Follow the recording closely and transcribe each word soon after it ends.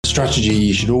strategy,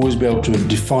 you should always be able to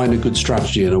define a good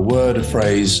strategy in a word, a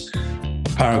phrase,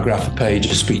 paragraph, a page,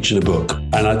 a speech, and a book.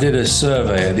 And I did a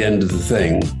survey at the end of the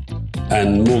thing,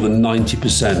 and more than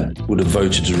 90% would have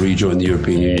voted to rejoin the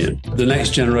European Union. The next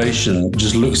generation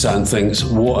just looks at and thinks,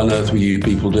 what on earth were you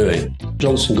people doing?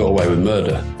 Johnson got away with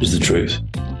murder, is the truth.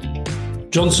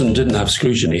 Johnson didn't have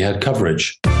scrutiny, he had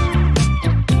coverage.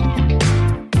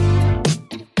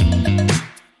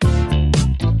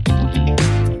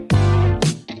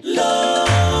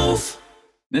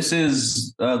 This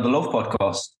is the LOAF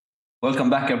Podcast.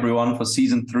 Welcome back, everyone, for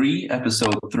Season 3,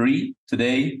 Episode 3.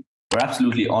 Today, we're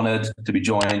absolutely honoured to be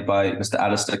joined by Mr.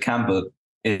 Alastair Campbell.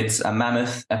 It's a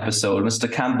mammoth episode.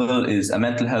 Mr. Campbell is a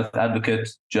mental health advocate,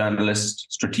 journalist,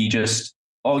 strategist,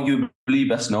 arguably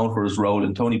best known for his role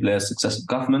in Tony Blair's successive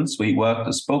governments, where he worked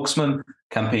as spokesman,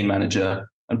 campaign manager,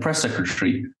 and press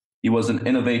secretary. He was an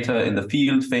innovator in the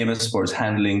field, famous for his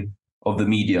handling of the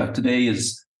media. Today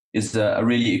is a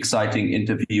really exciting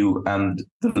interview, and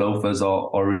the loafers are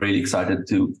really excited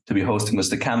to be hosting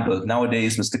Mr. Campbell.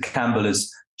 Nowadays, Mr. Campbell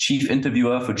is chief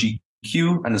interviewer for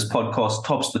GQ, and his podcast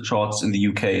tops the charts in the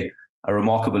UK, a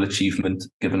remarkable achievement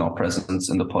given our presence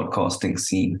in the podcasting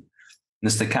scene.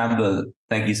 Mr. Campbell,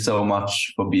 thank you so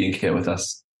much for being here with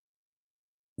us.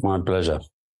 My pleasure.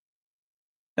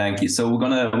 Thank you. So we're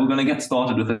gonna get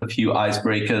started with a few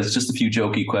icebreakers, just a few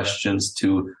jokey questions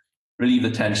to relieve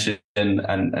the tension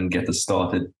and get us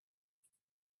started.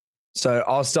 So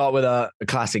I'll start with a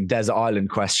classic desert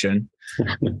island question.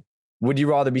 Would you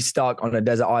rather be stuck on a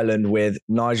desert island with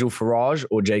Nigel Farage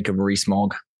or Jacob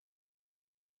Rees-Mogg?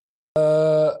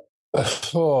 That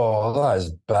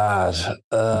is bad.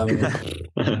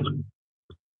 The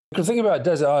thing about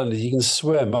desert island is you can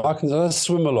swim. I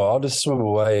swim a lot. I'll just swim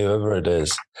away, whoever it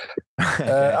is.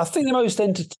 I think the most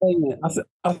entertaining,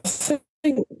 I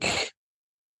think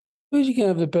who you can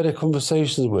have the better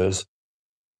conversations with?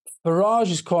 Farage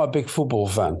is quite a big football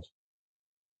fan.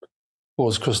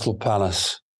 Was Crystal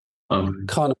Palace. I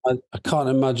can't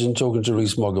imagine talking to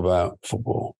Rees-Mogg about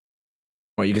football.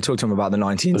 Well, you could talk to him about the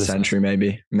 19th century,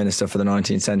 maybe. Minister for the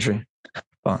 19th century.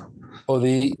 Or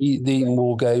the Eton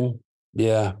Wall game.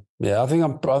 Yeah. I think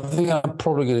I'm probably going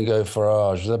to go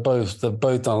Farage. They've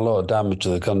both done a lot of damage to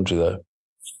the country, though.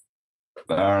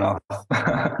 Fair enough.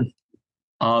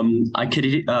 I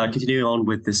could continue on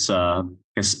with this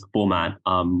format.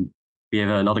 We have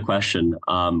another question.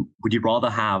 Would you rather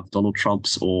have Donald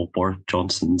Trump's or Boris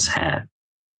Johnson's hair?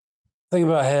 The thing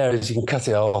about hair is you can cut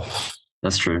it off.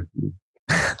 That's true.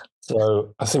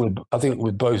 So I think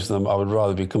with both of them, I would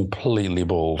rather be completely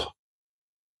bald.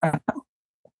 Okay,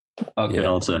 good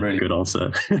answer. Really good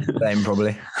answer. Same,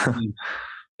 probably.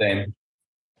 Same.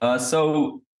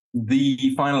 So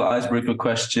the final icebreaker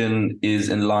question is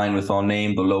in line with our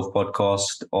name, the LOAF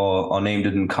Podcast. Our name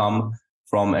didn't come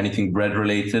from anything bread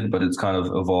related, but it's kind of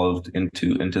evolved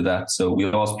into that. So we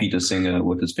asked Peter Singer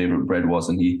what his favorite bread was,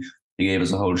 and he gave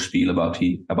us a whole spiel about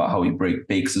how he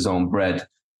bakes his own bread.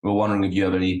 We're wondering if you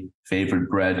have any favorite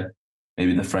bread,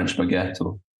 maybe the French baguette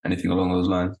or anything along those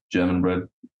lines, German bread.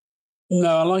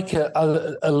 No, I like it.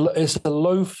 It's a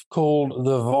loaf called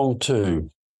the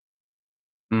Ventoux.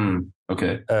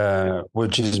 Okay.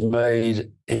 Which is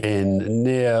made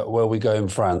near where we go in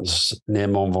France, near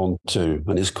Mont Ventoux,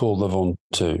 and it's called the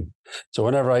Ventoux. So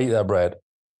whenever I eat that bread,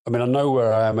 I mean, I know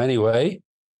where I am anyway,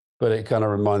 but it kind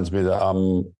of reminds me that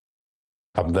I'm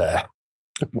there.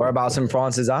 Whereabouts in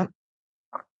France is that?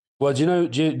 Well, do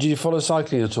you follow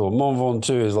cycling at all? Mont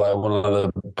Ventoux is like one of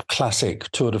the classic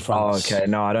Tour de France. Oh, okay.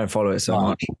 No, I don't follow it so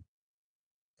much.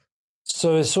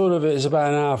 So it's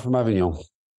about an hour from Avignon.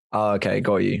 Oh, okay,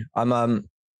 got you.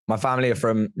 My family are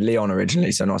from Lyon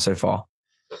originally, so not so far.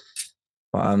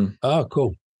 Oh,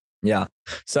 cool. Yeah.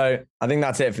 So I think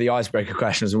that's it for the icebreaker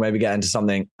questions. We'll maybe get into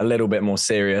something a little bit more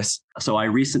serious. So I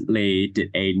recently did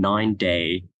a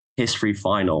 9-day history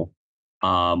final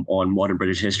on modern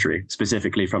British history,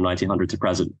 specifically from 1900 to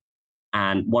present.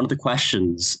 And one of the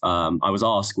questions I was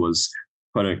asked was,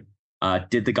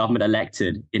 did the government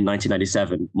elected in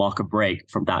 1997 mark a break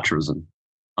from Thatcherism?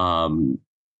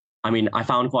 I mean, I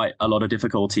found quite a lot of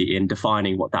difficulty in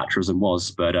defining what Thatcherism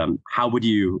was, but how would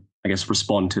you, I guess,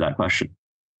 respond to that question?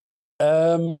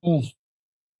 I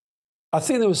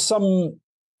think there was some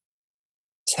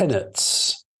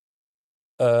tenets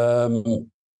of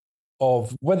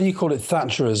whether you call it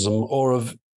Thatcherism or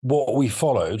of what we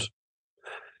followed,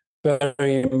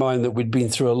 bearing in mind that we'd been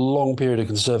through a long period of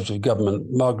Conservative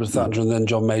government, Margaret Thatcher and then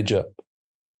John Major.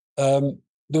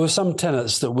 There were some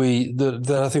tenets that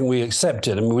I think we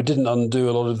accepted. I mean, we didn't undo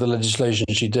a lot of the legislation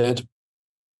she did.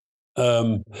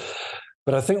 But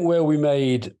I think where we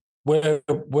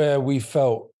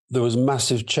felt there was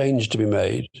massive change to be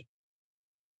made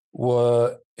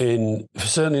were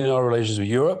certainly in our relations with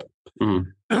Europe.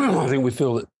 I think we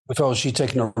felt she'd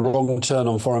taken a wrong turn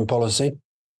on foreign policy.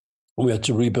 We had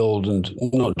to rebuild, and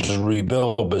not just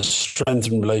rebuild, but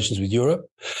strengthen relations with Europe.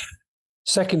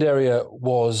 Second area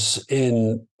was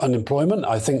in unemployment.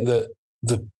 I think that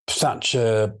the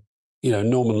Thatcher,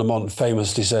 Norman Lamont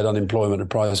famously said unemployment a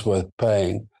price worth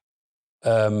paying.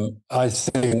 I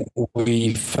think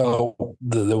we felt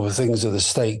that there were things that the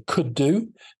state could do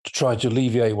to try to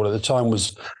alleviate what at the time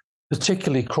was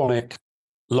particularly chronic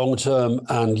long-term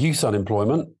and youth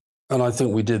unemployment. And I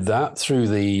think we did that through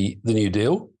the New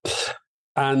Deal.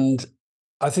 And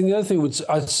I think the other thing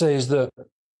I'd say is that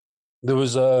there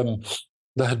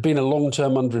had been a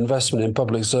long-term underinvestment in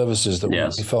public services that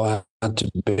we felt had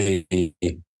to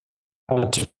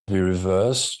be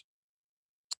reversed.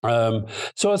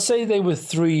 So I'd say they were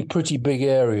three pretty big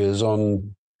areas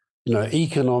on,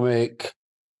 economic,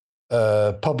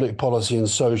 public policy and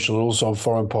social, and also on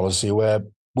foreign policy, where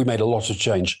we made a lot of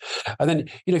change. And then,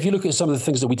 if you look at some of the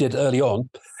things that we did early on,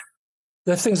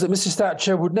 they're things that Mrs.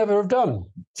 Thatcher would never have done.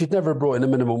 She'd never have brought in a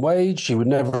minimum wage. She would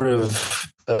never have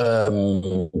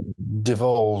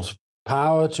devolved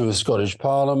power to a Scottish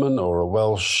Parliament or a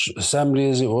Welsh Assembly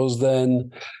as it was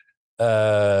then.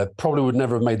 Probably would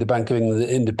never have made the Bank of England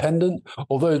independent.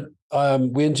 Although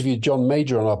we interviewed John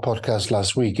Major on our podcast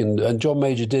last week, and John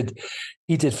Major did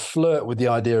flirt with the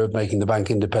idea of making the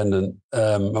bank independent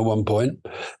at one point.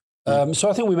 So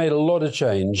I think we made a lot of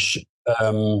change,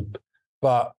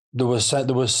 but there were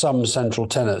some central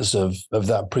tenets of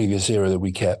that previous era that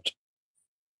we kept.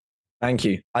 Thank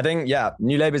you. I think,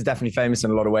 New Labour is definitely famous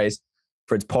in a lot of ways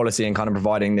for its policy and kind of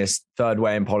providing this third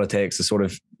way in politics, a sort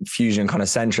of fusion kind of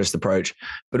centrist approach,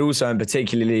 but also and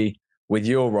particularly with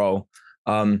your role,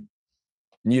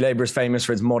 New Labour is famous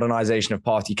for its modernisation of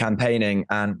party campaigning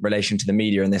and relation to the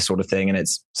media and this sort of thing. And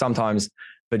it's sometimes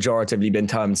pejoratively been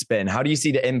termed spin. How do you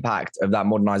see the impact of that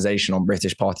modernisation on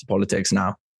British party politics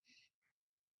now?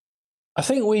 I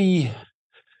think we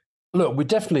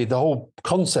definitely, the whole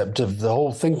concept of the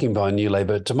whole thinking behind New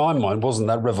Labour, to my mind, wasn't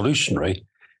that revolutionary,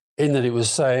 in that it was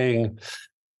saying,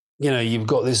 you've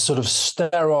got this sort of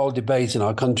sterile debate in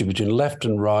our country between left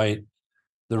and right.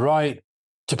 The right,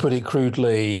 to put it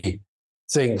crudely,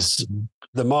 thinks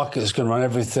the markets can run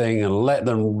everything and let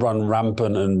them run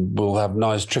rampant and we'll have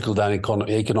nice trickle-down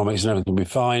economics and everything will be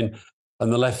fine.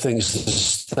 And the left thinks the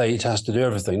state has to do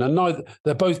everything. Now,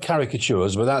 they're both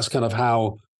caricatures, but that's kind of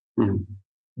how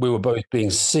we were both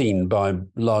being seen by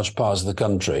large parts of the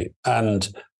country. And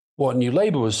what New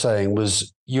Labour was saying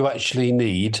was you actually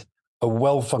need a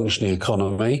well-functioning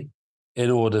economy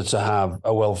in order to have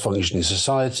a well-functioning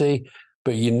society,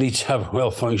 but you need to have a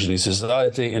well-functioning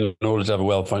society in order to have a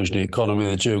well-functioning economy.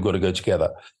 The two have got to go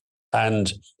together.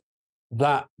 And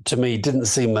that, to me, didn't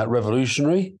seem that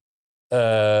revolutionary.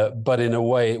 But in a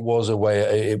way, it was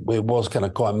kind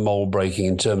of quite mold-breaking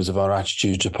in terms of our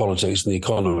attitude to politics and the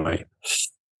economy.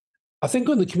 I think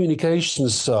on the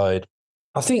communications side,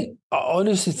 I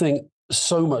honestly think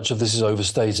so much of this is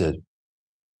overstated,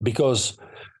 because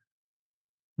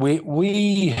when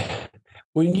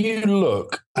you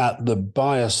look at the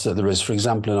bias that there is, for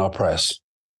example, in our press,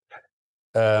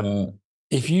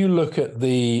 if you look at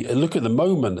the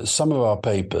moment that some of our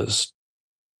papers,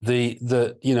 we're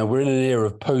in an era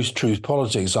of post-truth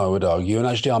politics, I would argue, and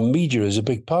actually our media is a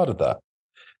big part of that.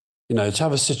 To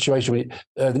have a situation where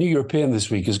the New European this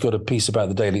week has got a piece about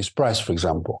the Daily Express, for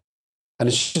example, and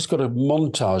it's just got a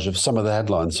montage of some of the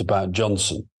headlines about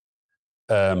Johnson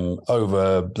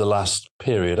over the last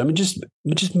period. I mean, just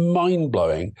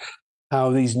mind-blowing how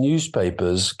these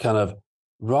newspapers kind of,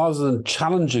 rather than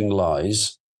challenging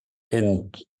lies in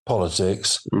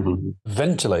politics,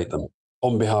 ventilate them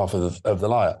on behalf of the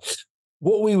liar.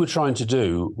 What we were trying to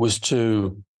do was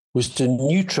to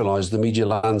neutralize the media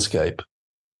landscape.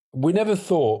 We never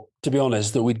thought, to be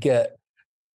honest, that we'd get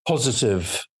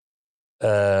positive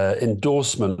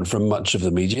endorsement from much of the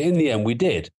media. In the end, we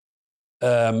did.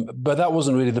 But that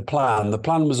wasn't really the plan. The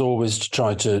plan was always to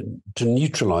try to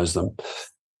neutralize them.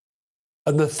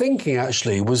 And the thinking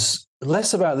actually was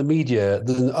less about the media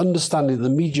than understanding that the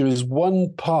media is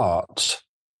one part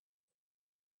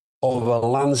of a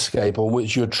landscape on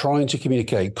which you're trying to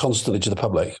communicate constantly to the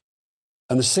public.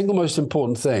 And the single most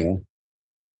important thing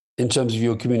in terms of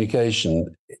your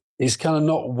communication is kind of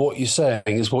not what you're saying,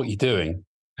 it's what you're doing.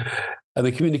 And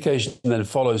the communication then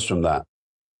follows from that.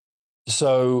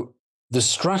 So the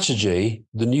strategy,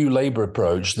 the New Labour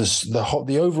approach,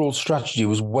 the overall strategy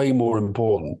was way more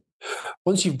important.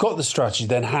 Once you've got the strategy,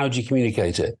 then how do you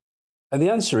communicate it? And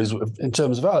the answer is, in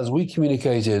terms of ours, we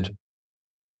communicated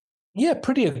Yeah,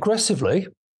 pretty aggressively,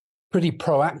 pretty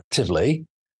proactively,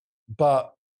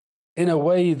 but in a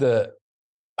way that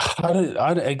I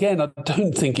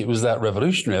don't think it was that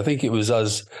revolutionary. I think it was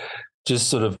us just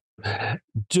sort of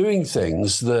doing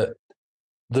things that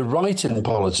the right in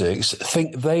politics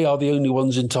think they are the only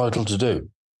ones entitled to do.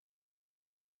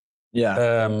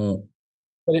 Yeah.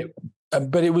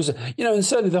 But it was, and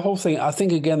certainly the whole thing, I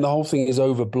think, again, the whole thing is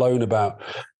overblown about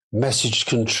message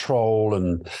control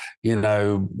and,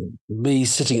 me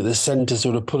sitting at the center,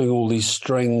 sort of pulling all these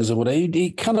strings and whatever.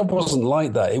 It kind of wasn't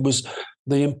like that. It was,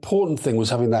 the important thing was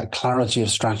having that clarity of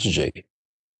strategy.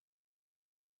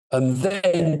 And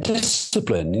then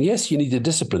discipline. Yes, you need a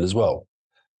discipline as well.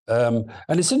 And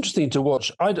it's interesting to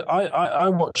watch. I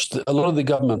watched a lot of the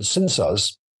governments since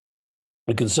us,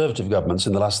 the Conservative governments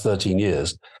in the last 13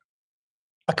 years.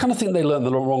 I kind of think they learned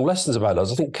the wrong lessons about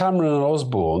us. I think Cameron and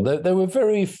Osborne, they were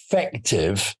very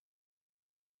effective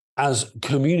as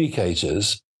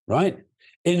communicators, right?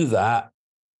 In that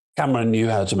Cameron knew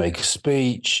how to make a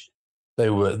speech. They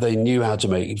knew how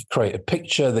to create a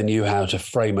picture. They knew how to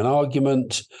frame an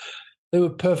argument. They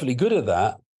were perfectly good at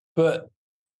that, but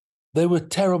they were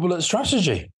terrible at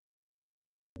strategy.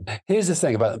 Here's the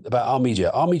thing about our media.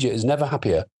 Our media is never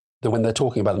happier than when they're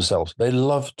talking about themselves. They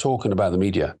love talking about the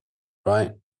media,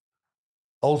 right?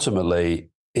 Ultimately,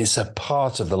 it's a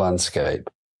part of the landscape,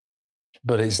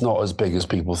 but it's not as big as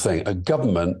people think. A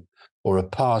government or a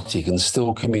party can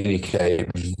still communicate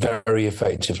very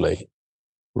effectively,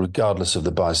 regardless of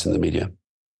the bias in the media.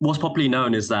 What's popularly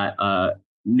known is that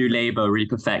New Labour really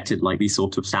perfected like these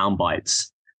sort of sound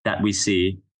bites that we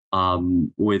see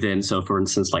within. So, for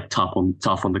instance, like tough on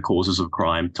the causes of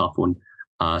crime, tough on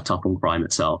crime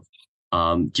itself.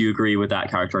 Do you agree with that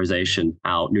characterization?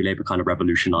 How New Labour kind of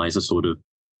revolutionized a sort of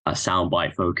a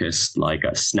soundbite focused, like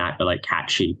a snack, like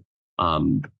catchy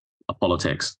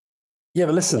politics? Yeah,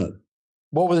 but listen,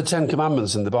 what were the 10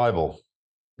 Commandments in the Bible?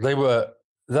 That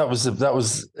was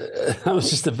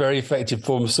just a very effective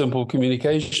form of simple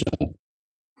communication.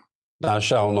 Thou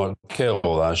shalt not kill,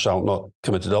 thou shalt not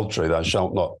commit adultery, thou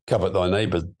shalt not covet thy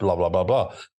neighbor, blah, blah, blah,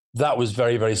 blah. That was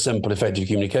very, very simple, effective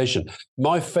communication.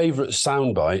 My favorite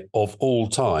soundbite of all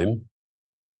time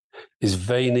is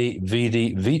Veni,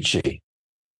 Vidi, Vici.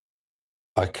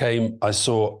 I came, I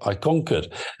saw, I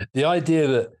conquered. The idea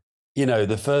that,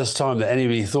 the first time that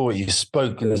anybody thought you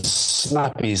spoke in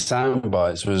snappy sound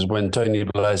bites was when Tony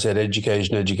Blair said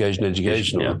education, education,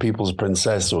 education, or the People's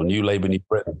Princess, or New Labour, New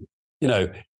Britain.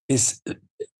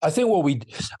 I think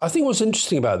what's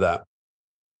interesting about that,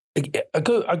 I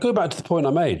go back to the point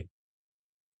I made.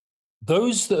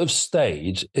 Those that have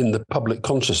stayed in the public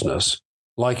consciousness,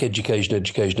 like education,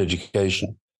 education,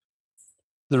 education,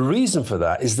 the reason for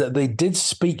that is that they did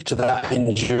speak to that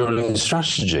enduring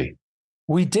strategy.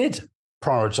 We did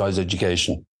prioritize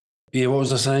education. Yeah, what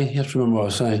was I saying? You have to remember what I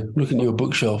was saying. Looking at your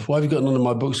bookshelf. Why have you got none of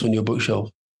my books on your bookshelf?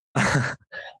 I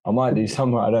might do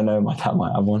somewhere. I don't know. My dad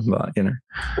might have one, but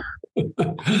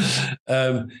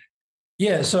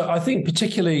so I think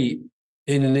particularly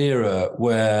in an era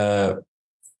where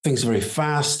things are very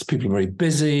fast, people are very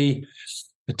busy,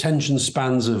 attention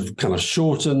spans have kind of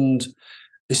shortened,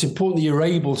 it's important that you're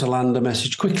able to land a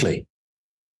message quickly.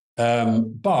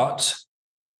 But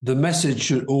the message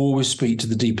should always speak to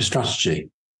the deeper strategy.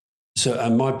 So,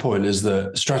 and my point is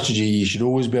that strategy, you should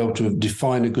always be able to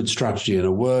define a good strategy in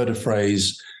a word, a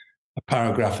phrase, a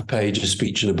paragraph, a page, a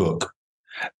speech, and a book.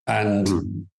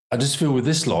 And I just feel with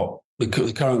this lot, the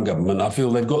current government, I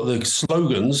feel they've got the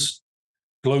slogans,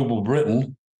 Global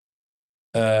Britain.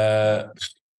 What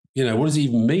does it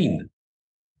even mean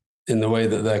in the way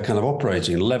that they're kind of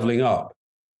operating, leveling up?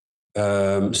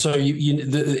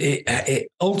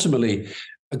 Ultimately,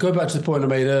 I go back to the point I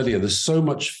made earlier. There's so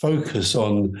much focus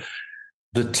on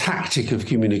the tactic of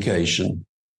communication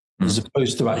as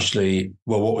opposed to actually,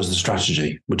 what was the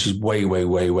strategy, which is way, way,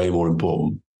 way, way more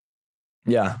important.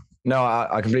 Yeah, no,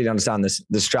 I completely understand this.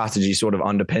 The strategy sort of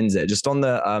underpins it. Just on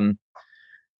the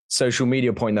social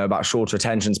media point, though, about shorter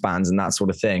attention spans and that sort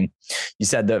of thing, you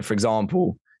said that, for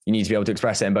example, you need to be able to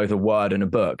express it in both a word and a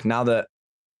book. Now that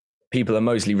people are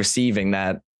mostly receiving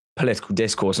their political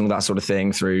discourse and all that sort of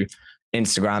thing through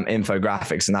Instagram,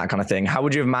 infographics and that kind of thing, how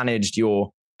would you have managed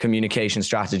your communication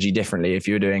strategy differently if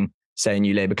you were doing, say, a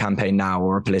New Labour campaign now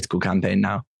or a political campaign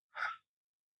now?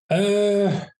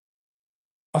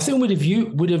 I think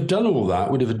we'd have done all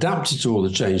that. We'd have adapted to all the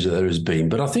change that there has been.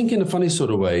 But I think in a funny sort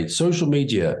of way, social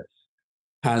media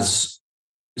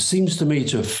seems to me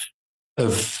to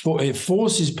it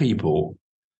forces people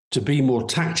to be more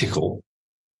tactical.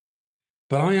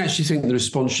 But I actually think the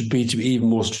response should be to be even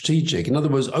more strategic. In other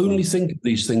words, only think of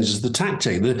these things as the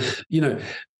tactic.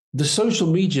 the social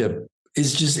media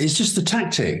is just a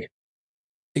tactic.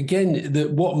 Again,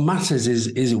 what matters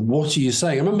is what are you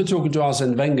saying? I remember talking to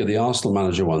Arsene Wenger, the Arsenal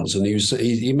manager, once, and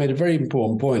he made a very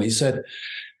important point. He said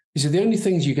the only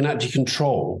things you can actually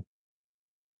control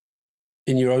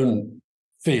in your own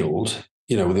field,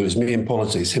 whether it was me in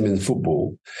politics, him in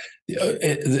football,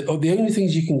 the only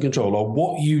things you can control are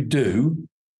what you do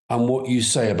and what you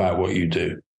say about what you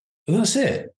do. And that's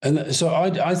it. And so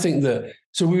I think that,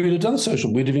 so we would have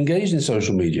done we'd have engaged in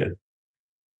social media.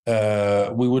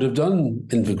 We would have done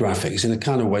infographics in a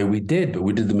kind of way we did, but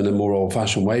we did them in a more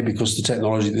old-fashioned way because the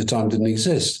technology at the time didn't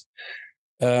exist.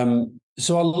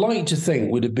 So I like to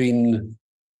think would have been,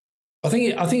 I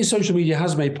think social media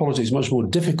has made politics much more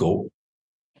difficult,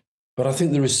 but I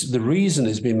think the reason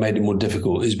it's been made it more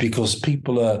difficult is because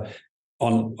people are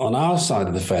on our side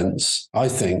of the fence, I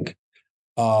think,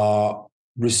 are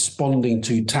responding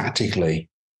too tactically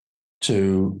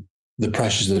to the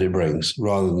pressures that it brings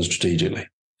rather than strategically.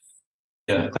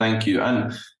 Yeah, thank you.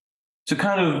 And to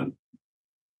kind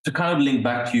of link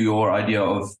back to your idea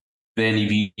of Veni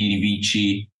Vidi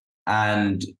Vici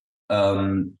and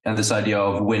this idea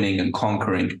of winning and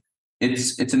conquering,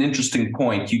 it's an interesting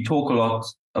point. You talk a lot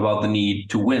about the need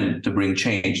to win to bring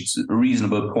change. It's a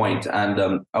reasonable point.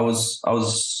 And I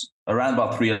was around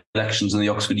about 3 elections in the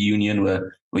Oxford Union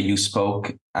where you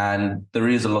spoke, and there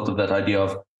is a lot of that idea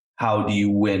of how do you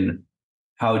win?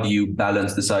 How do you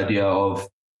balance this idea of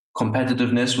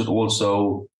competitiveness with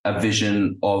also a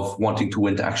vision of wanting to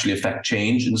win to actually affect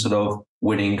change instead of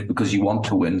winning because you want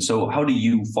to win? So how do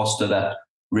you foster that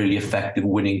really effective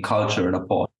winning culture in a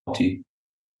party?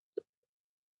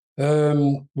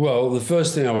 Well, the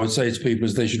first thing I would say to people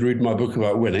is they should read my book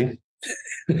about winning.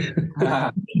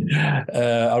 I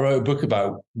wrote a book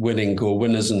about winning called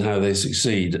Winners and How They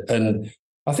Succeed. And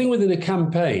I think within a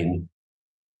campaign,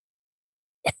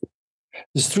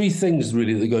 there's 3 things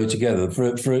really that go together.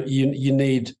 For you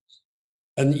need,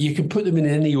 and you can put them in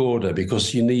any order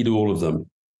because you need all of them.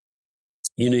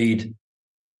 You need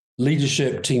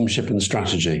leadership, teamship, and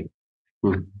strategy.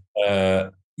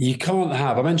 You can't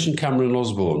have, I mentioned Cameron and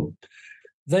Osborne.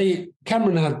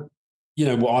 Cameron had,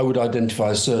 what I would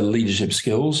identify as certain leadership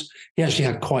skills. He actually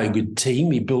had quite a good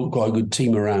team. He built quite a good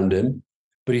team around him,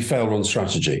 but he failed on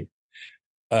strategy.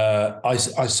 I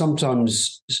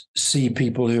sometimes see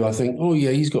people who I think, oh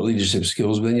yeah, he's got leadership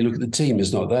skills, but then you look at the team,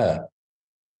 it's not there.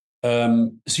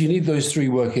 So you need those 3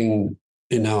 working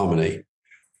in harmony.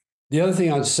 The other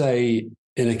thing I'd say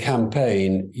in a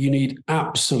campaign, you need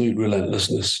absolute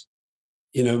relentlessness.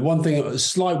 One thing, a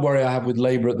slight worry I have with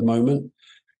Labour at the moment,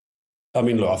 I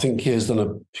mean, look, I think Keir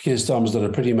Starmer's done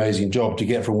a pretty amazing job to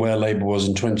get from where Labour was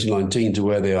in 2019 to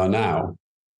where they are now,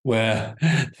 where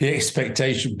the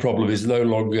expectation problem is no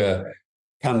longer,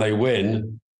 can they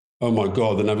win? Oh my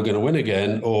God, they're never going to win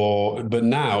again. But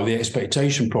now the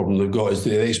expectation problem they've got is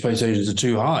the expectations are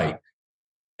too high.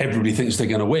 Everybody thinks they're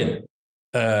going to win.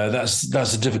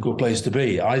 That's a difficult place to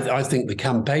be. I think the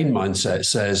campaign mindset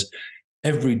says,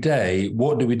 every day,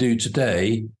 what do we do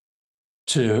today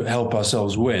to help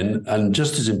ourselves win? And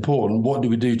just as important, what do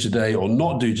we do today or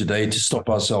not do today to stop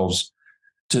ourselves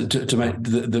to make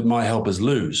that might help us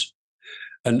lose?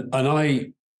 And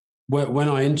when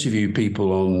I interview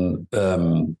people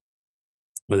on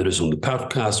whether it's on the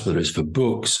podcast, whether it's for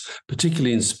books,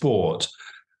 particularly in sport,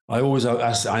 I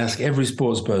ask every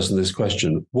sports person this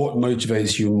question: what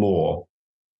motivates you more?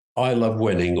 I love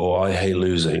winning or I hate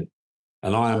losing.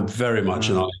 And I am very much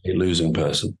an I hate losing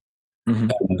person. Mm-hmm.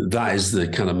 And that is the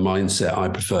kind of mindset I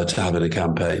prefer to have in a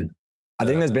campaign. I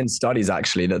think there's been studies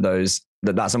actually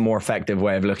that's a more effective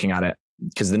way of looking at it,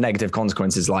 because the negative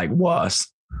consequence is like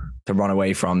worse to run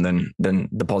away from than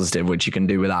the positive, which you can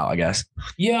do without, I guess.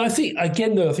 Yeah, I think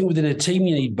within a team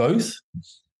you need both.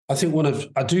 I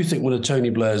do think one of Tony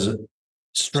Blair's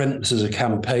strengths as a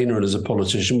campaigner and as a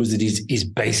politician was that he's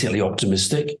basically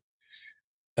optimistic.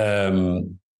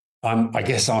 I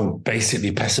guess I'm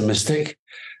basically pessimistic,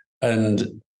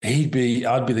 and I'd be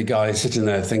the guy sitting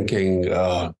there thinking,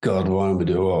 oh God, what am I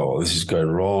doing? Oh, this is going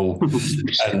wrong,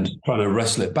 and trying to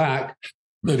wrestle it back.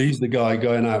 But he's the guy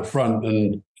going out front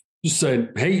and just saying,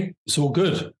 hey, it's all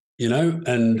good,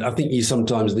 and I think you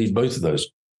sometimes need both of those.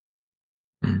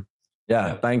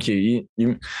 Yeah, thank you.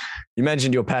 You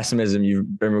mentioned your pessimism.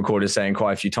 You've been recorded saying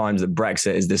quite a few times that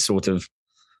Brexit is this sort of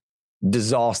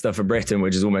disaster for Britain,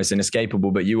 which is almost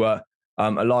inescapable. But you were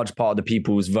a large part of the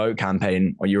People's Vote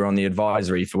campaign, or you were on the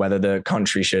advisory for whether the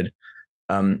country should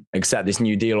accept this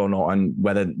new deal or not, and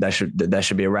whether there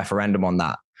should be a referendum on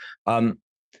that.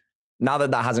 Now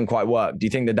that hasn't quite worked, do you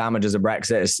think the damages of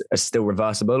Brexit are still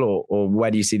reversible, or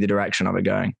where do you see the direction of it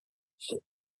going?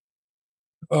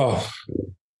 Oh,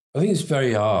 I think it's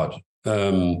very hard.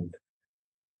 I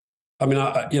mean,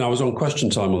 I was on Question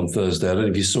Time on Thursday. I don't know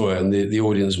if you saw it, and the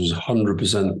audience was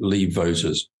 100% Leave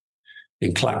voters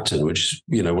in Clacton, which is,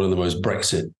 one of the most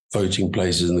Brexit voting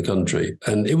places in the country.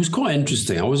 And it was quite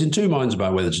interesting. I was in two minds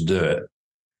about whether to do it.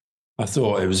 I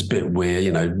thought it was a bit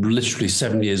weird, literally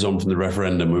 7 years on from the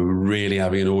referendum, we were really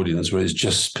having an audience where it's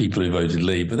just people who voted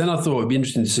Leave. But then I thought it'd be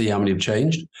interesting to see how many have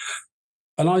changed.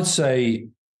 And I'd say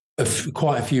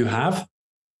quite a few have.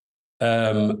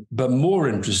 But more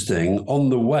interesting, on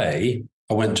the way,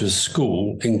 I went to a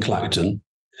school in Clacton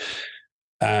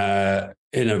in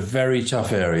a very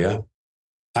tough area.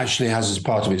 Actually has as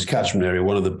part of its catchment area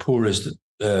one of the poorest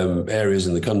areas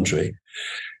in the country.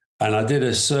 And I did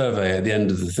a survey at the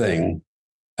end of the thing,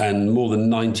 and more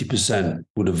than 90%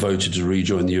 would have voted to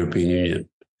rejoin the European Union.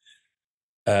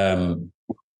 And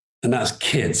that's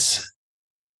kids.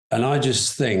 And I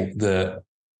just think that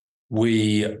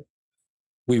we've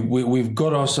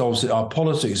got ourselves, our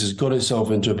politics has got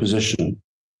itself into a position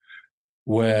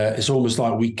where it's almost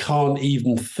like we can't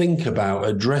even think about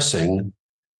addressing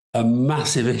a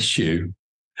massive issue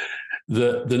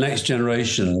that the next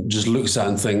generation just looks at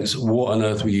and thinks, what on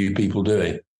earth were you people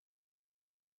doing?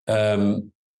 The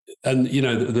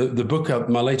book,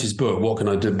 my latest book, What Can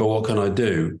I Do, But What Can I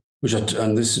Do? I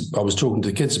was talking to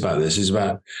the kids about this, is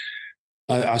about,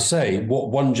 I say,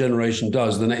 what one generation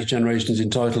does, the next generation is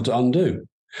entitled to undo.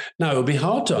 Now, it would be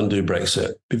hard to undo Brexit.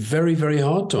 It'd be very, very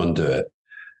hard to undo it.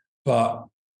 But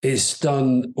it's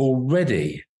done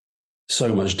already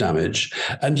so much damage.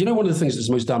 And one of the things that's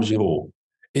most damaging of all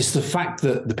is the fact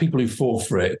that the people who fought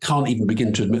for it can't even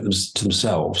begin to admit to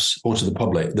themselves or to the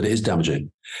public that it is damaging.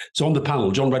 So on the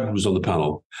panel, John Redwood was on the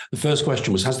panel. The first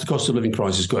question was, has the cost of living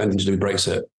crisis got anything to do with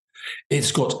Brexit?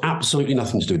 It's got absolutely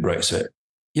nothing to do with Brexit.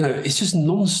 It's just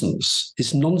nonsense.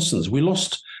 It's nonsense. We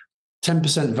lost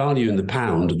 10% value in the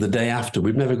pound the day after.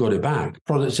 We've never got it back.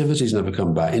 Productivity's never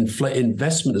come back.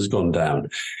 Investment has gone down.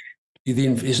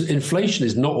 Inflation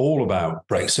is not all about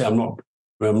Brexit. I'm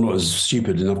not as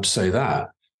stupid enough to say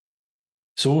that.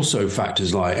 It's also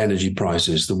factors like energy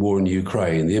prices, the war in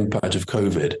Ukraine, the impact of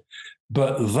COVID.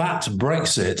 But that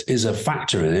Brexit is a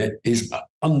factor in it, is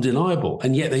undeniable,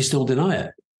 and yet they still deny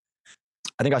it.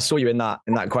 I think I saw you in that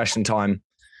Question Time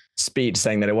speech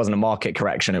saying that it wasn't a market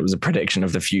correction, it was a prediction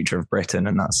of the future of Britain,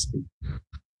 and that's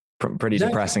pretty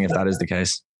depressing if that is the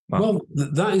case. Well,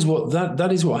 that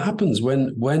is what happens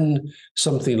when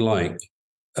something like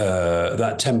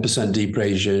that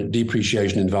 10%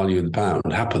 depreciation in value of the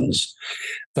pound happens.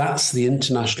 That's the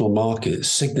international market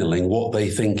signaling what they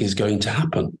think is going to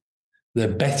happen. They're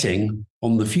betting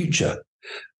on the future,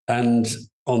 and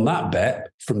on that bet,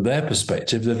 from their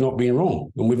perspective, they've not been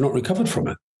wrong, and we've not recovered from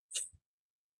it.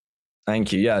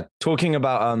 Thank you. Yeah, talking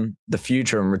about the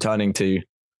future and returning to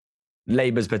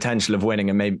Labour's potential of winning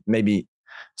and maybe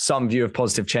some view of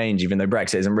positive change, even though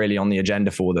Brexit isn't really on the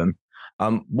agenda for them.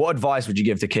 What advice would you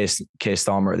give to Keir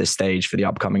Starmer at this stage for the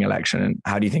upcoming election, and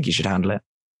how do you think he should handle it?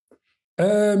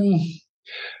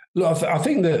 Look, I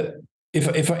think that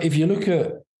if you look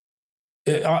at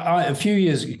a few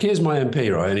years, Keir's my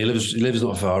MP, right, and he lives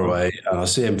not far away, and I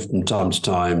see him from time to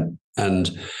time.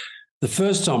 And the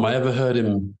first time I ever heard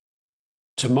him,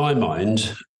 to my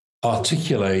mind,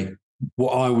 articulate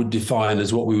what I would define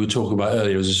as what we were talking about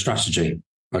earlier as a strategy,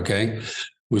 okay,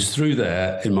 was through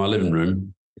there in my living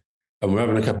room, and we're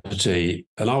having a cup of tea.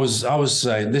 And I was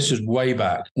saying, this is way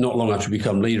back, not long after we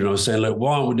become leader, and I was saying, look,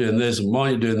 why aren't we doing this? And why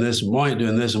aren't you doing this? And why aren't you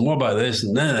doing this? And what about this?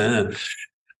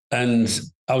 And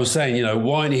I was saying,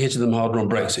 why aren't you hitting them harder on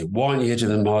Brexit? Why aren't you hitting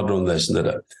them harder on this?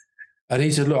 And he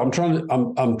said, look,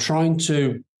 I'm trying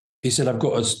to, he said, I've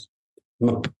got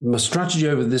my strategy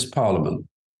over this parliament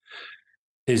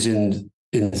is in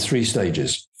three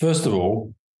stages. First of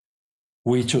all,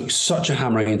 we took such a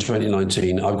hammering in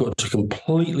 2019. I've got to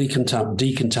completely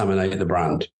decontaminate the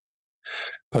brand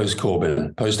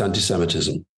post-Corbyn,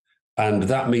 post-anti-Semitism. And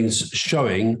that means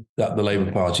showing that the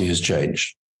Labour Party has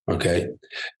changed. Okay.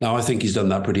 Now, I think he's done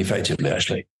that pretty effectively,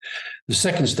 actually. The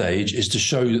second stage is to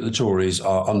show that the Tories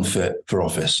are unfit for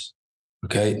office.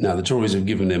 Okay. Now, the Tories have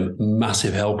given him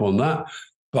massive help on that,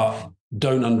 but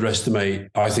don't underestimate.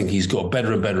 I think he's got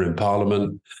better and better in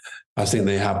Parliament. I think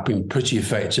they have been pretty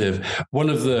effective. One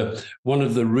of the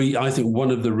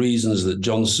reasons that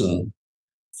Johnson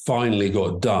finally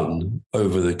got done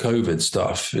over the COVID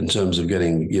stuff in terms of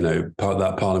getting,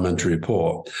 that parliamentary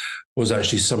report was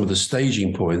actually some of the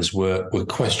staging points were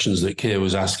questions that Keir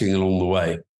was asking along the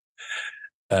way.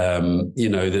 That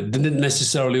didn't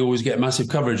necessarily always get massive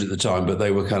coverage at the time, but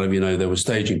they were kind of, they were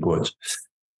staging points.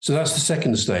 So that's the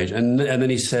second stage. And then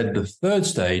he said the third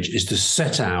stage is to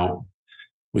set out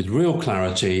with real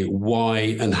clarity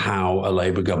why and how a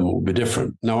Labour government will be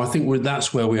different. Now, I think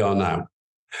that's where we are now.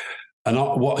 And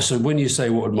so when you say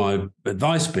what would my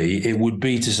advice be, it would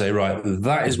be to say, right,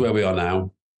 that is where we are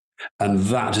now. And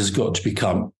that has got to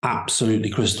become absolutely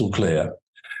crystal clear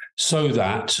so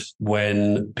that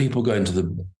when people go into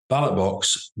the ballot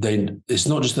box, it's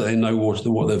not just that they know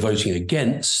what they're voting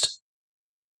against,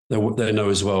 they know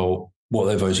as well what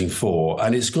they're voting for.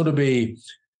 And it's got to be,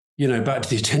 back to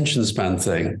the attention span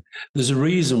thing. There's a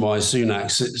reason why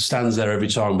Sunak stands there every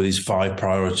time with these 5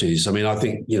 priorities. I mean, I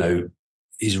think,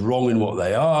 he's wrong in what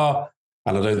they are,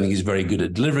 and I don't think he's very good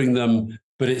at delivering them.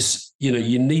 But it's,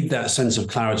 you need that sense of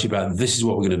clarity about this is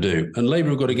what we're going to do. And Labour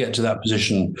have got to get to that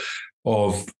position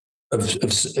of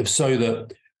so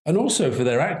that, and also for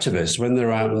their activists when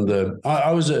they're out in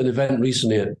I was at an event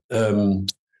recently in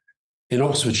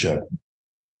Oxfordshire,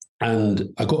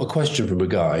 and I got a question from a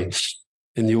guy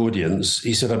in the audience.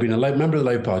 He said, I've been a member of the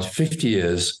Labour Party 50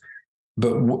 years,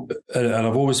 and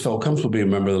I've always felt comfortable being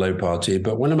a member of the Labour Party.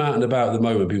 But when I'm out and about at the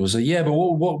moment, people say, yeah, but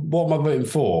what am I voting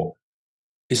for?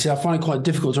 You see, I find it quite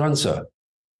difficult to answer.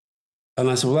 And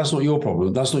I said, well, that's not your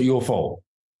problem. That's not your fault.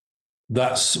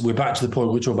 We're back to the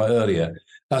point we talked about earlier.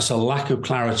 That's a lack of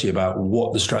clarity about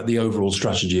what the overall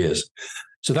strategy is.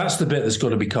 So that's the bit that's got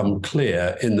to become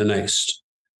clear in the next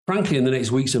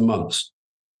weeks and months.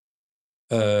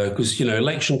 Because,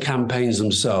 election campaigns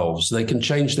themselves, they can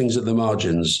change things at the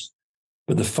margins,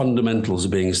 but the fundamentals are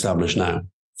being established now.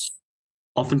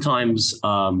 Oftentimes,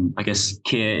 I guess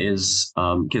Keir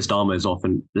Starmer is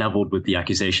often leveled with the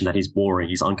accusation that he's boring,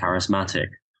 he's uncharismatic.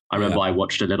 I remember I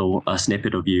watched a little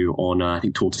snippet of you on, I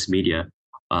think, Tortoise Media,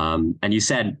 and you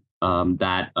said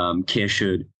that Keir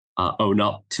should own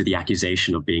up to the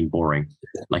accusation of being boring.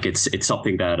 Like it's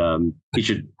something that he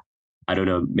should, I don't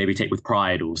know, maybe take with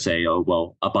pride or say, oh,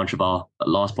 well, a bunch of our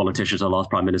last politicians, our last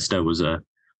prime minister was a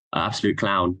absolute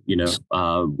clown. He just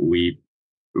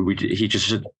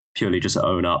should purely just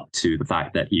own up to the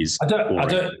fact that he's boring. I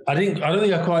don't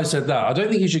think I quite said that. I don't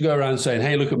think he should go around saying,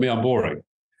 hey, look at me, I'm boring.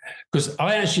 Because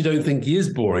I actually don't think he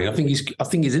is boring. I think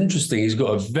he's interesting. He's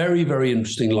got a very, very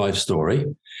interesting life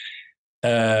story.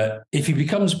 If he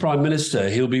becomes prime minister,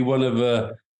 he'll be one of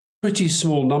a pretty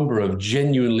small number of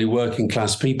genuinely working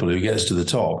class people who gets to the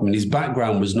top. I mean, his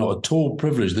background was not at all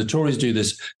privileged. The Tories do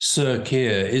this Sir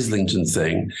Keir Islington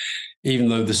thing, even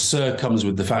though the Sir comes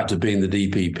with the fact of being the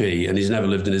DPP, and he's never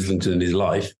lived in Islington in his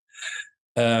life.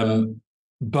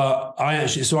 But I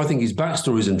think his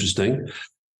backstory is interesting.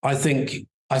 I think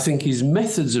his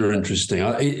methods are interesting.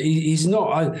 He's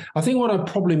not. I think what I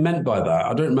probably meant by that,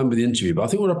 I don't remember the interview, but I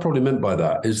think what I probably meant by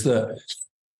that is that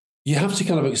you have to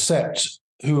kind of accept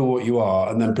who and what you are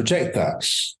and then project that.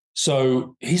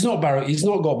 So he's not got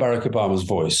Barack Obama's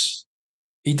voice.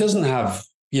 He doesn't have,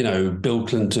 Bill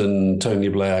Clinton, Tony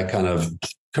Blair kind of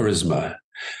charisma,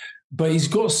 but he's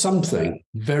got something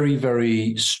very,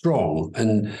 very strong.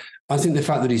 And I think the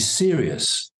fact that he's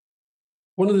serious.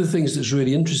 One of the things that's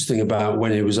really interesting about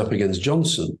when he was up against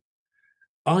Johnson,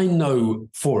 I know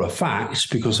for a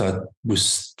fact, because I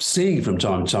was seeing from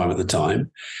time to time at the time,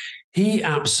 he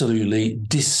absolutely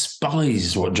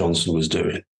despised what Johnson was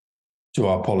doing to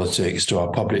our politics, to our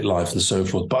public life and so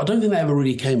forth. But I don't think that ever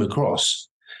really came across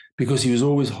because he was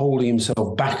always holding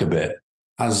himself back a bit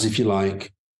as, if you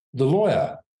like, the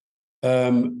lawyer.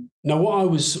 Now, what I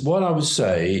would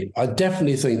say, I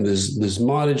definitely think there's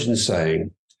mileage in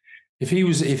saying if he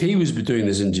was doing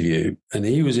this interview and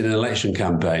he was in an election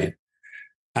campaign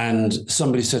and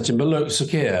somebody said to him, but look, Sir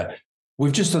Keir,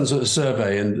 we've just done a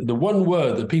survey and the one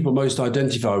word that people most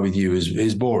identify with you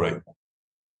is boring.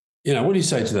 What do you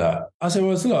say to that? I say,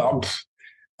 well, look,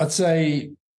 I'd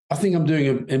say, I think I'm doing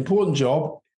an important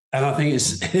job. And I think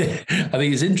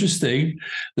it's interesting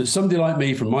that somebody like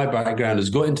me from my background has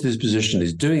got into this position,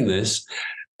 is doing this.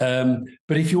 But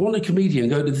if you want a comedian,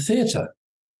 go to the theatre.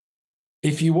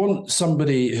 If you want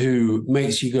somebody who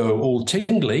makes you go all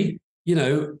tingly,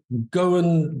 go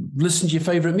and listen to your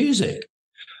favorite music.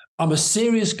 I'm a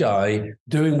serious guy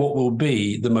doing what will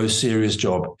be the most serious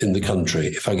job in the country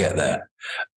if I get there.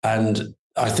 And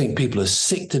I think people are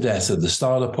sick to death of the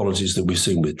style of politics that we've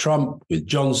seen with Trump, with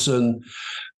Johnson,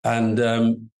 and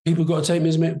people have got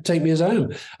to take me as I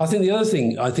am. I think the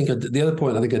other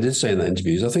point I think I did say in that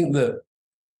interview is I think that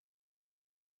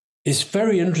it's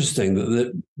very interesting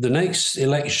that the next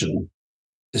election,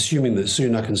 assuming that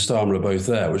Sunak and Starmer are both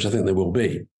there, which I think they will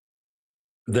be,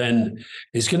 then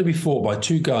it's going to be fought by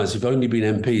two guys who've only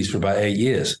been MPs for about 8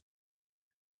 years.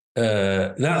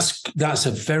 That's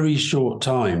a very short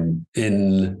time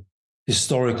in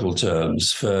historical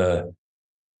terms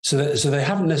so they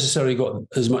haven't necessarily got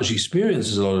as much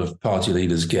experience as a lot of party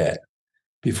leaders get.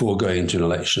 before going into an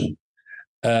election.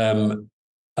 And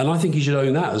I think you should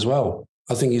own that as well.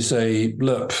 I think you say,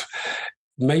 look,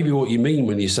 maybe what you mean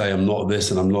when you say I'm not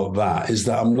this and I'm not that is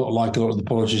that I'm not like a lot of the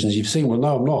politicians you've seen. Well,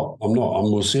 no, I'm not. I'm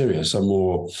more serious. I'm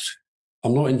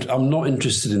not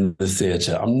interested in the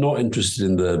theatre. I'm not interested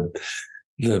in the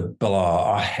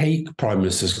blah. I hate Prime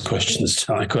Minister's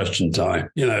question time.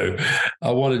 You know,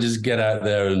 I want to just get out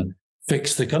there and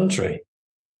fix the country.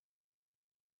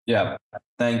 Yeah,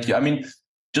 thank you. I mean,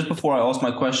 just before I ask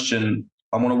my question,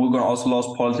 we're going to ask the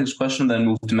last politics question, then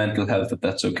move to mental health, if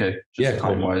that's okay. Yeah,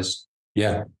 time-wise.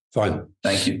 Yeah, fine.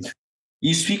 Thank you.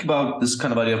 You speak about this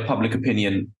kind of idea of public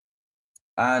opinion,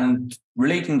 and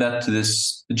relating that to the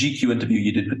GQ interview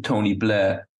you did with Tony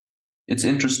Blair. It's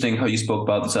interesting how you spoke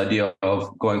about this idea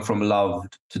of going from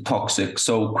loved to toxic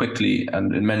so quickly,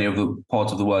 and in many of the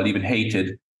parts of the world, even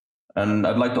hated. And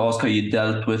I'd like to ask how you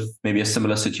dealt with maybe a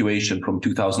similar situation from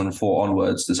 2004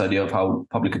 onwards, this idea of how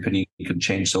public opinion can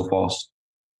change so fast.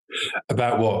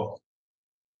 About what?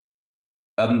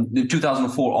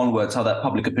 2004 onwards, how that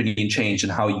public opinion changed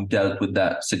and how you dealt with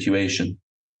that situation.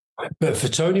 But for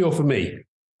Tony or for me?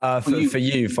 For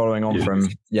you, following on from,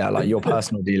 like your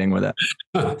personal dealing with it.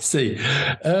 See,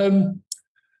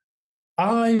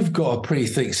 I've got a pretty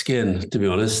thick skin, to be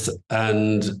honest.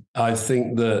 And I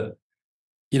think that,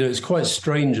 it's quite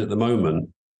strange at the moment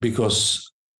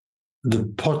because the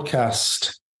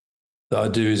podcast that I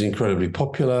do is incredibly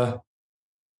popular.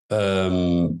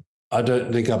 I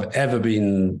don't think I've ever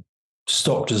been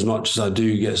stopped as much as I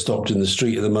do get stopped in the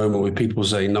street at the moment with people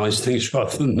saying nice things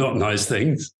rather than not nice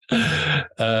things.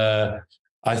 I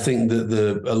think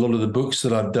that a lot of the books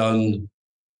that I've done,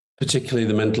 particularly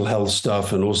the mental health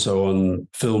stuff and also on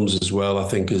films as well, I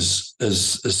think has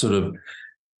sort of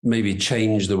maybe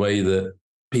changed the way that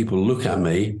people look at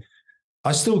me.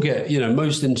 I still get,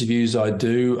 most interviews I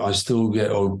do, I still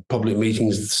get, or public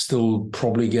meetings, still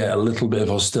probably get a little bit of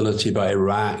hostility about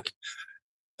Iraq.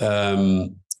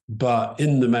 But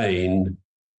in the main,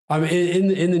 I mean,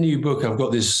 in the new book, I've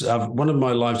got this, one of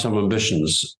my lifetime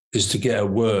ambitions is to get a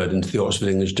word into the Oxford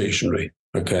English Dictionary,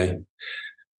 okay?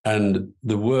 And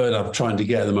the word I'm trying to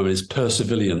get at the moment is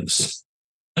perseverance,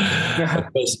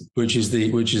 which is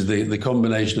the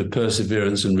combination of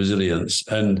perseverance and resilience.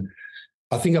 And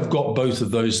I think I've got both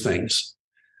of those things.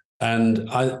 And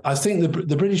I think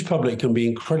the British public can be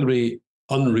incredibly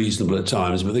unreasonable at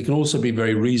times, but they can also be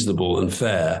very reasonable and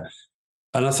fair.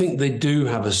 And I think they do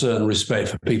have a certain respect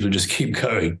for people who just keep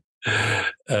going.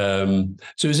 So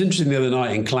it was interesting the other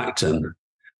night in Clacton.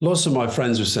 Lots of my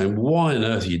friends were saying, why on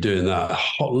earth are you doing that?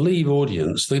 Leave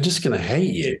audience. They're just going to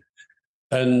hate you.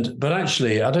 But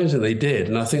actually, I don't think they did.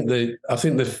 And I think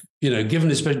given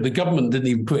especially the government didn't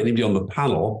even put anybody on the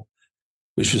panel,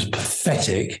 which was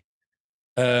pathetic.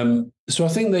 So I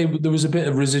think there was a bit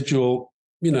of residual,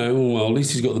 well, at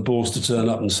least he's got the balls to turn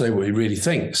up and say what he really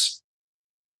thinks.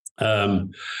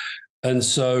 And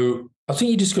so I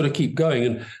think you just got to keep going.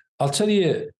 And I'll tell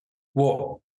you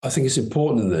what I think is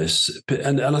important in this.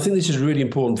 And I think this is really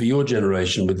important for your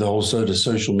generation with the whole sort of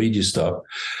social media stuff.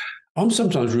 I'm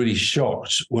sometimes really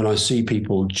shocked when I see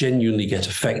people genuinely get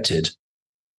affected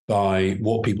by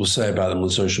what people say about them on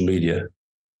social media.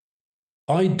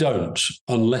 I don't,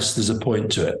 unless there's a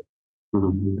point to it.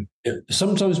 Mm-hmm.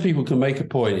 Sometimes people can make a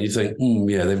point and you think,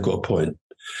 yeah, they've got a point.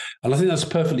 And I think that's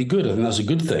perfectly good. I think that's a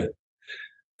good thing.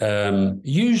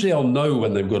 Usually I'll know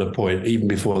when they've got a point even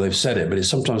before they've said it, but it's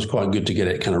sometimes quite good to get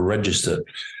it kind of registered.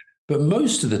 But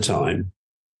most of the time,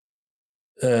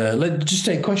 let's just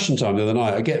take question time the other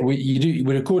night. We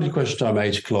recorded question time at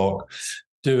 8:00,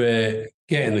 do it,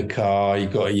 get in the car,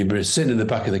 you're sitting in the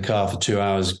back of the car for 2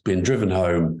 hours being driven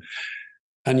home.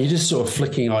 And you're just sort of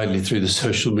flicking idly through the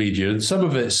social media. And some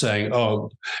of it's saying, I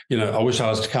wish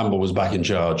Alastair Campbell was back in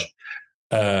charge.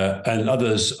 And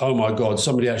others, oh my God,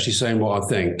 somebody actually saying what I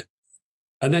think.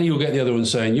 And then you'll get the other one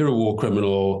saying, you're a war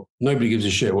criminal. Nobody gives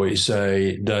a shit what you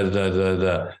say.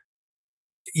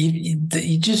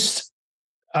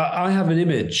 I have an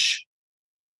image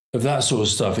of that sort of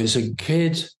stuff. It's a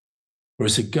kid or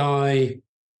it's a guy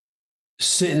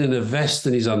sitting in a vest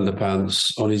in his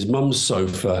underpants on his mum's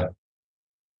sofa,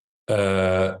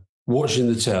 watching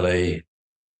the telly,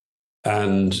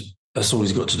 and that's all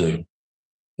he's got to do.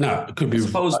 Now, it could be.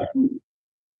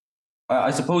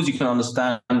 I suppose you can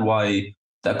understand why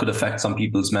that could affect some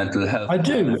people's mental health. I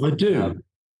do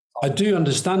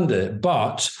understand it,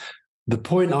 but the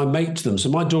point I make to them. So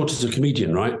my daughter's a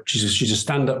comedian, right? She's a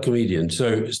stand-up comedian.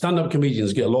 So stand-up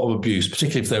comedians get a lot of abuse,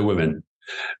 particularly if they're women,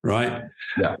 right?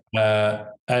 Yeah.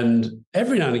 And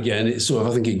every now and again, it's sort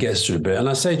of, I think it gets to a bit. And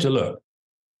I say to her, look,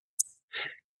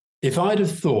 If I'd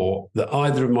have thought that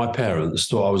either of my parents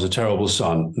thought I was a terrible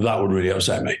son, that would really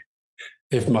upset me.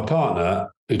 If my partner,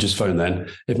 who just phoned then,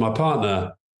 if my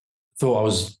partner thought I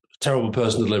was a terrible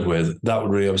person to live with, that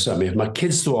would really upset me. If my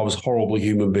kids thought I was a horrible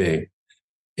human being,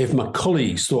 if my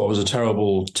colleagues thought I was a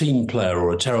terrible team player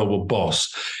or a terrible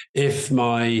boss, if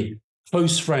my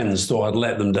close friends thought I'd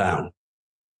let them down,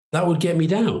 that would get me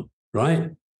down,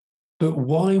 right? But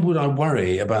why would I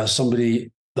worry about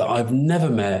somebody that I've never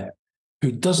met,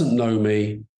 who doesn't know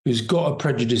me, who's got a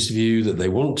prejudiced view that they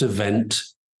want to vent?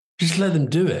 Just let them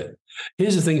do it.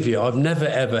 Here's the thing for you. I've never,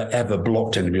 ever, ever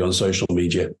blocked anybody on social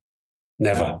media.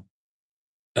 Never.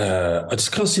 I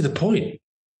just can't see the point.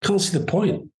 Can't see the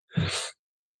point.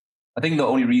 I think the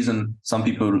only reason some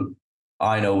people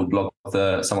I know would block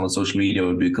someone on social media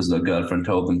would be because their girlfriend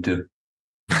told them to.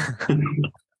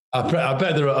 I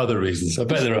bet there are other reasons.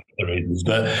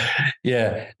 But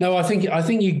yeah, no, I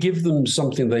think you give them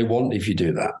something they want if you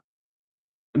do that.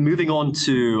 Moving on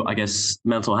to, I guess,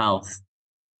 mental health.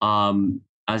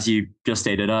 As you just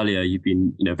stated earlier, you've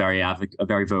been, very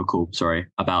vocal,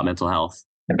 about mental health,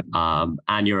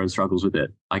 and your own struggles with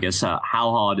it. I guess, how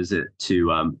hard is it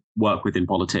to work within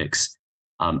politics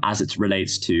as it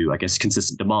relates to, I guess,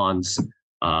 consistent demands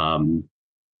or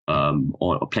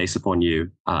placed upon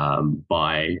you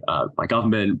by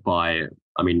government,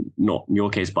 not in your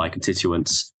case, by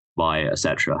constituents, by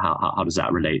etc. How does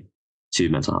that relate to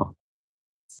mental health?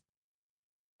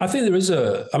 I think I'm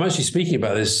actually speaking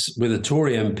about this with a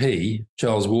Tory MP,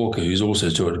 Charles Walker, who's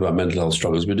also talked about mental health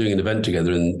struggles. We're doing an event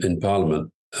together in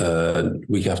Parliament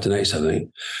week after next, I think.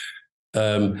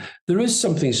 There is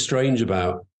something strange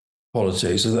about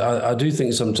politics. I do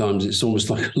think sometimes it's almost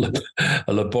like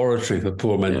a laboratory for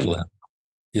poor mental health.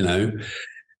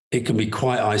 It can be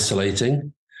quite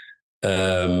isolating.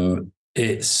 It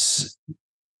is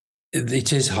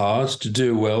hard to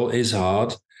do well, is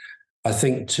hard. I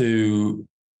think to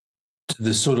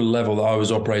the sort of level that I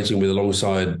was operating with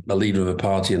alongside a leader of a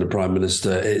party and a prime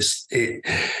minister, to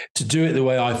do it the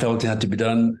way I felt it had to be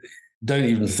done, don't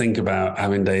even think about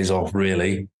having days off,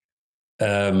 really.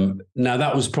 Now,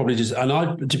 that was probably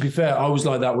to be fair, I was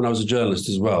like that when I was a journalist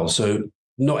as well. So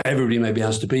not everybody maybe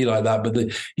has to be like that, but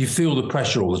you feel the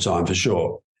pressure all the time, for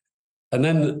sure. And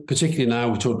then particularly now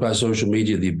we talked about social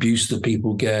media, the abuse that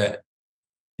people get,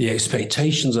 the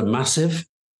expectations are massive.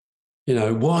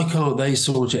 Why can't they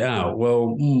sort it out?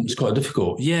 Well, it's quite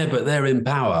difficult. Yeah, but they're in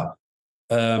power.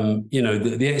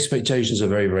 The expectations are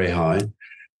very, very high.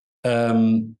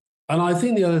 And I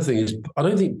think the other thing is, I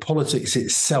don't think politics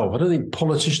itself, I don't think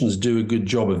politicians do a good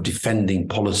job of defending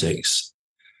politics,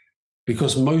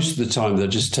 because most of the time they're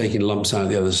just taking lumps out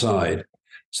the other side.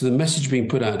 So the message being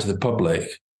put out to the public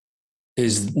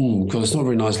is, God, it's not a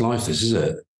very nice life, this, is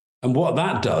it? And what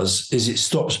that does is it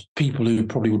stops people who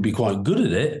probably would be quite good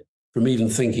at it from even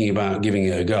thinking about giving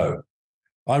it a go.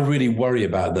 I really worry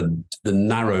about the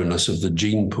narrowness of the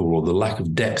gene pool, or the lack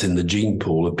of depth in the gene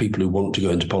pool of people who want to go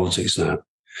into politics now.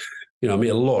 I meet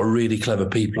a lot of really clever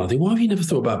people. I think, why have you never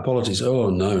thought about politics? Oh,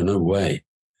 no way.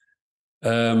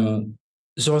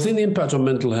 So I think the impact on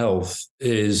mental health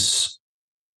is,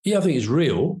 I think it's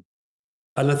real.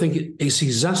 And I think it's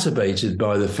exacerbated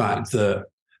by the fact that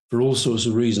for all sorts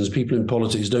of reasons, people in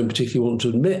politics don't particularly want to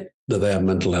admit that they have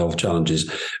mental health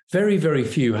challenges. Very, very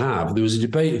few have. There was a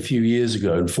debate a few years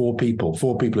ago, and four people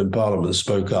in Parliament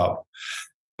spoke up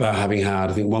about having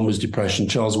had, I think one was depression,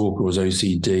 Charles Walker was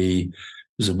OCD,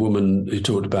 there's a woman who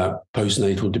talked about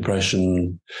postnatal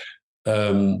depression.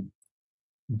 But,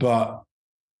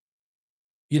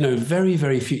 very,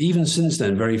 very few, even since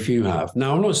then, very few have.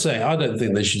 Now, I'm not saying, I don't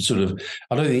think we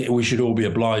should all be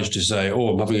obliged to say, oh,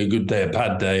 I'm having a good day, a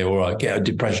bad day, or I get a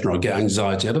depression, or I get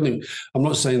anxiety. I'm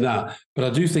not saying that. But I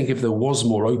do think if there was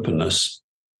more openness,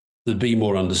 there'd be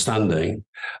more understanding.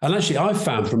 And actually, I've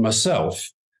found for myself,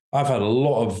 I've had a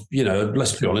lot of,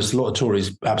 let's be honest, a lot of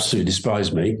Tories absolutely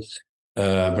despise me.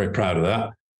 I'm very proud of that.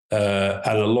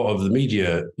 And a lot of the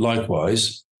media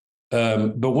likewise.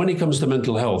 But when it comes to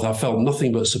mental health, I felt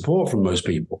nothing but support from most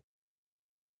people.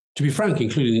 To be frank,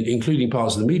 including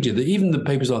parts of the media, that even the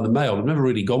papers like the Mail have never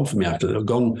really gone for me after that,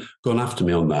 gone after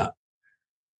me on that.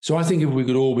 So I think if we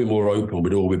could all be more open,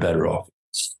 we'd all be better off.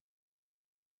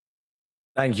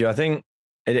 Thank you. I think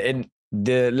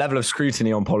the level of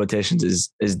scrutiny on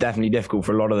politicians is definitely difficult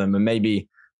for a lot of them, and maybe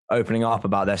opening up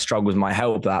about their struggles might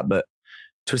help that. But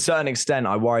to a certain extent,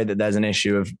 I worry that there's an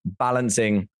issue of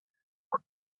balancing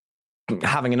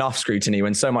having enough scrutiny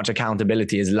when so much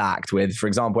accountability is lacked with, for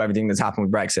example, everything that's happened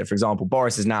with Brexit. For example,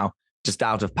 Boris is now just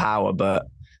out of power, but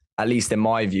at least in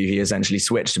my view, he essentially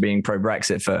switched to being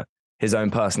pro-Brexit for his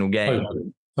own personal gain.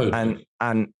 Totally.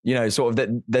 And sort of that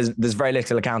there's very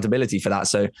little accountability for that.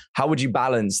 So how would you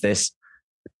balance this,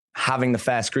 having the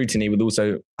fair scrutiny with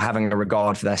also having a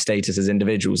regard for their status as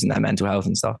individuals and their mental health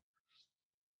and stuff?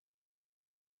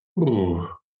 Ooh.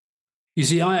 You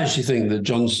see, I actually think that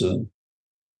Johnson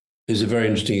is a very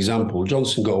interesting example.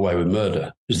 Johnson got away with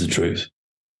murder, is the truth.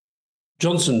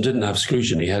 Johnson didn't have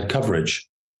scrutiny, he had coverage.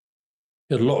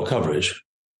 He had a lot of coverage,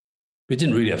 but he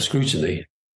didn't really have scrutiny.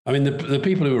 I mean, the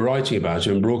people who were writing about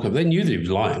him and Broadcom, they knew that he was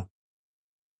lying,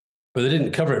 but they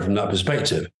didn't cover it from that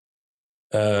perspective.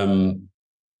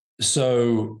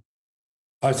 So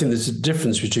I think there's a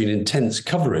difference between intense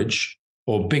coverage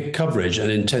or big coverage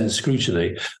and intense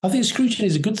scrutiny. I think scrutiny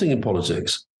is a good thing in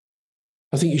politics.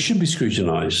 I think you should be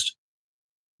scrutinized.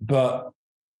 But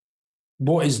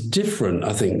what is different,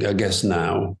 I guess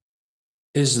now,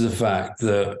 is the fact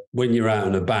that when you're out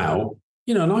and about,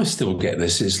 and I still get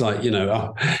this, it's like,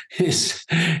 it's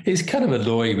kind of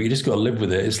annoying, but you just got to live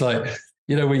with it. It's like,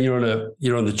 when you're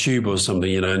on the tube or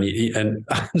something, and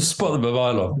I can spot them a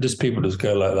mile off, just people just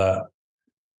go like that.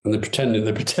 And they're pretending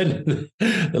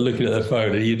they're looking at their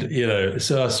phone, and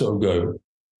so I sort of go,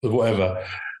 whatever.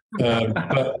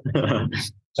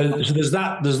 So there's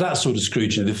that sort of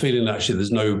scrutiny, the feeling that actually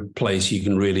there's no place you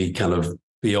can really kind of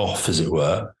be off, as it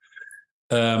were.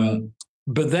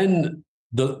 But then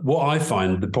what I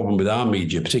find the problem with our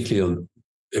media, particularly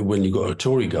when you've got a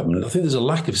Tory government, I think there's a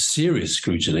lack of serious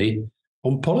scrutiny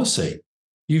on policy.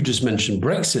 You've just mentioned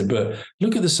Brexit, but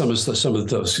look at some of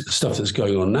the stuff that's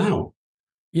going on now.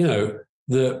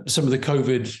 Some of the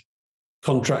COVID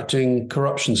contracting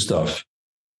corruption stuff.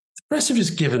 The press have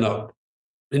just given up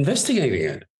investigating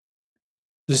it.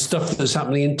 The stuff that's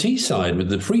happening in Teesside with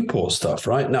the Freeport stuff,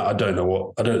 right? Now, I don't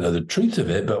know the truth of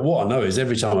it, but what I know is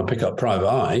every time I pick up Private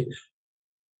Eye,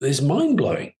 it's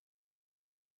mind-blowing.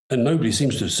 And nobody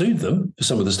seems to have sued them for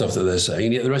some of the stuff that they're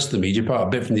saying. Yet the rest of the media, a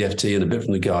bit from the FT and a bit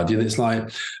from the Guardian, it's like,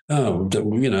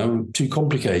 too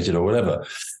complicated or whatever.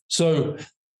 So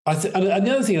and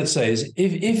the other thing I'd say is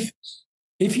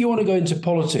if you want to go into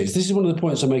politics, this is one of the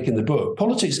points I make in the book.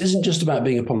 Politics isn't just about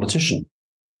being a politician.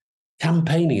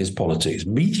 Campaigning is politics.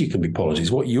 Media can be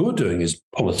politics. What you're doing is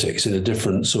politics in a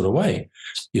different sort of way.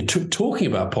 You're talking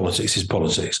about politics is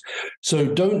politics.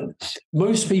 So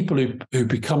most people who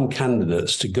become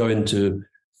candidates to go into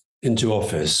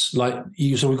office, so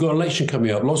we've got an election coming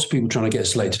up, lots of people trying to get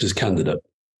selected as candidate.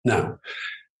 Now,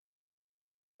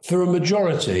 for a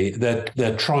majority,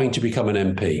 they're trying to become an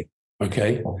MP,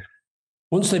 okay?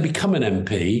 Once they become an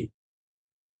MP,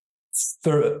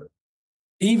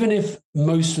 even if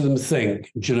most of them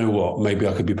think, do you know what, maybe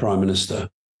I could be prime minister,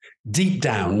 deep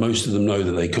down, most of them know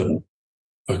that they couldn't,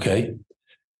 okay?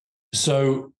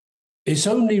 So it's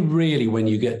only really when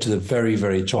you get to the very,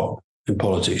 very top in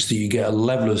politics that you get a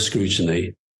level of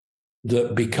scrutiny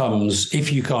that becomes,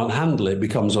 if you can't handle it,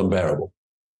 becomes unbearable,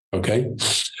 okay?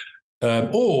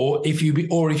 Or if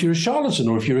you're a charlatan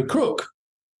or if you're a crook,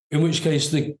 in which case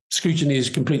the scrutiny is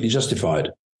completely justified.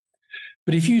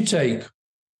 But if you take,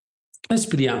 let's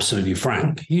be absolutely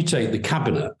frank, you take the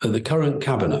cabinet, the current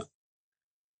cabinet,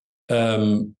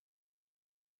 the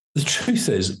truth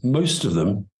is most of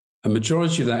them, a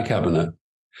majority of that cabinet,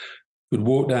 would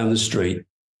walk down the street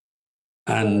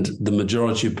and the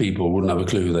majority of people wouldn't have a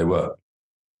clue who they were.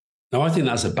 Now, I think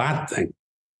that's a bad thing,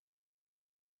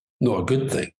 not a good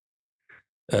thing.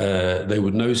 They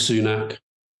would know Sunak,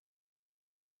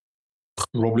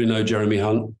 probably know Jeremy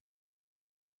Hunt.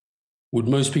 Would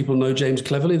most people know James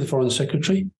Cleverly, the Foreign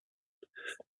Secretary?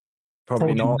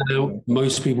 Probably not.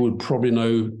 Most people would probably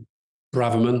know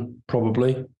Braverman,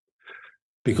 probably,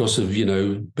 because of,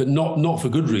 but not for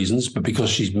good reasons, but because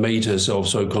she's made herself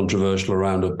so controversial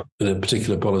around in a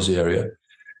particular policy area.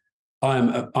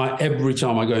 Every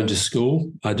time I go into school,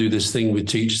 I do this thing with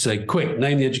teachers, say, quick,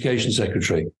 name the education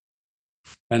secretary.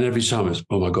 And every time it's,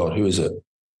 oh my God, who is it?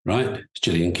 Right? It's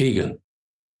Gillian Keegan.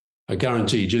 I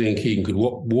guarantee Gillian Keegan could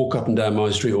walk up and down my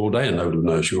street all day and nobody would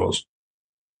know who she was.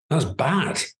 That's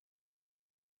bad.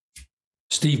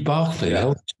 Steve Barclay, the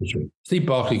health secretary. Steve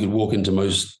Barclay could walk into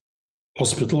most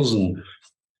hospitals and,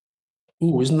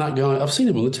 isn't that guy? I've seen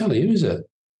him on the telly. Who is it?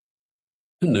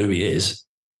 I don't know who he is.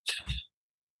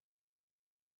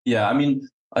 Yeah, I mean,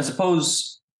 I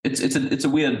suppose it's a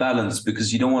weird balance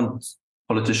because you don't want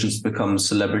politicians to become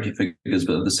celebrity figures,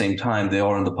 but at the same time, they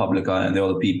are in the public eye and they are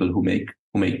the people who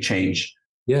make change.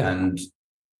 Yeah. And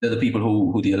they're the people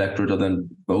who the electorate are then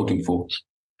voting for.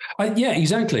 Yeah,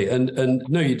 exactly. And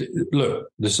no, look,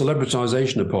 the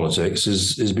celebritization of politics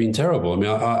has been terrible. I mean,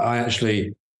 I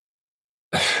actually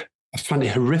I find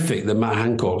it horrific that Matt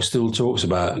Hancock still talks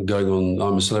about going on,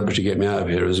 I'm a celebrity, get me out of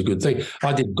here, as a good thing.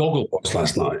 I did Gogglebox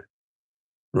last night.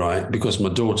 right? Because my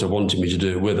daughter wanted me to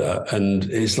do it with her. And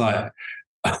it's like,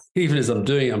 even as I'm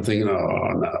doing it, I'm thinking,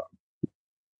 oh,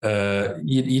 no.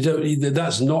 You don't,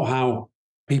 that's not how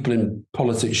people in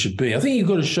politics should be. I think you've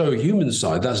got to show a human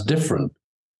side. That's different.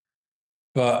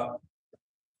 But,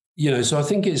 so I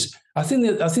think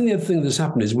the other thing that's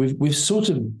happened is we've sort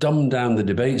of dumbed down the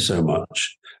debate so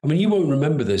much. I mean, you won't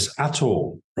remember this at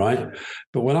all, right?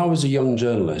 But when I was a young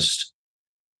journalist,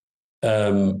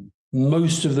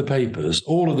 most of the papers,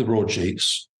 all of the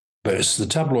broadsheets, but it's the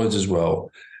tabloids as well,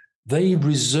 they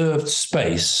reserved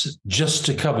space just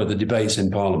to cover the debates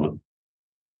in Parliament,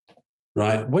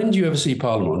 right? When do you ever see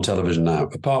Parliament on television now,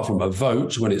 apart from a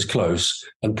vote when it's close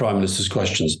and Prime Minister's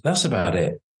questions? That's about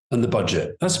it. And the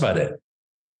budget, that's about it.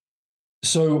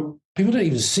 So people don't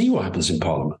even see what happens in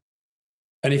Parliament.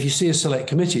 And if you see a select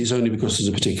committee, it's only because there's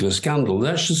a particular scandal.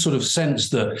 That's just sort of sense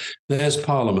that there's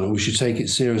Parliament and we should take it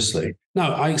seriously.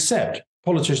 Now, I accept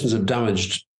politicians have done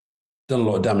a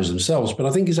lot of damage themselves, but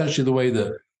I think it's actually the way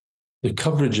that the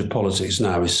coverage of politics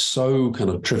now is so kind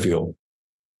of trivial.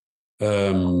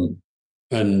 I'll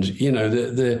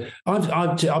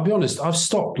be honest, I've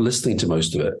stopped listening to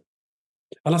most of it.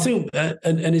 And I think,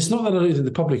 and it's not that I don't think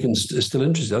the public is still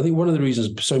interested. I think one of the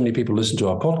reasons so many people listen to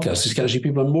our podcast is actually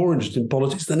people are more interested in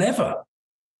politics than ever.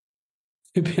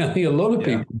 I think a lot of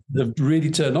people have really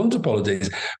turned on to politics,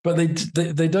 but they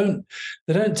don't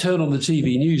turn on the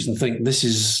TV news and think this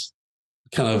is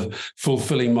kind of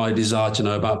fulfilling my desire to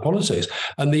know about politics.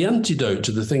 And the antidote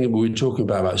to the thing that we were talking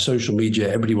about social media,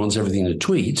 everybody wants everything in a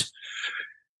tweet,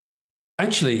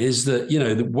 actually is that,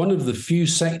 one of the few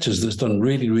sectors that's done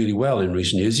really, really well in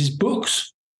recent years is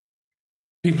books.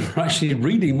 People are actually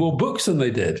reading more books than they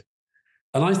did.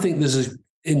 And I think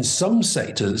in some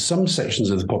sectors, some sections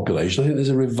of the population, I think there's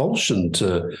a revulsion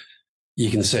to,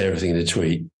 you can say everything in a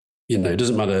tweet. It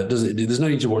doesn't matter. There's no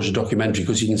need to watch a documentary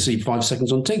because you can see 5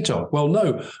 seconds on TikTok. Well,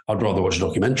 no, I'd rather watch a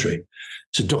documentary.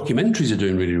 So documentaries are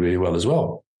doing really, really well as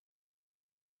well.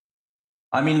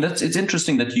 I mean, it's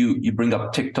interesting that you bring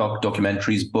up TikTok,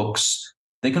 documentaries, books.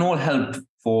 They can all help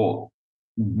for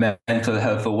mental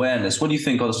health awareness. What do you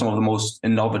think are some of the most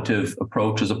innovative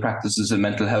approaches or practices in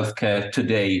mental health care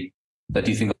today that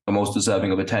you think are most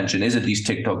deserving of attention? Is it these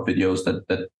TikTok videos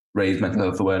that raise mental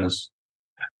health awareness?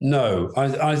 No,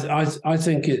 I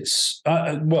think it's,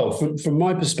 from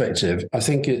my perspective, I don't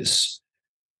think it's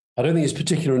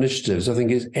particular initiatives. I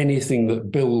think it's anything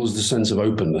that builds the sense of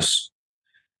openness.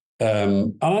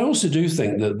 And I also do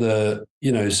think that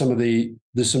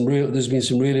there's been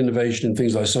some real innovation in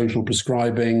things like social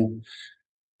prescribing.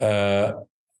 I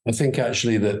think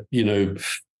actually that,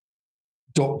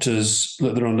 doctors,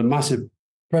 look, they're under massive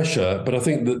pressure, but I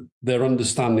think that they're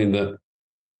understanding that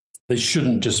they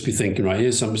shouldn't just be thinking, right,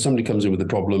 here's somebody comes in with a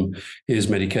problem, here's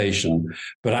medication,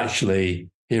 but actually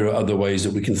here are other ways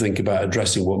that we can think about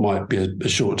addressing what might be a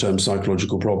short-term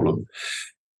psychological problem.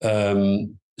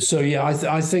 So yeah,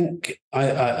 I think we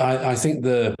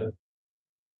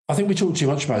talk too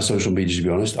much about social media, to be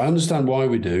honest. I understand why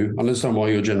we do. I understand why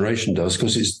your generation does,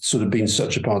 because it's sort of been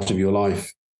such a part of your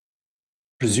life,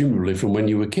 presumably from when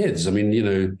you were kids. I mean,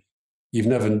 you've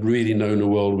never really known a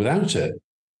world without it.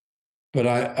 But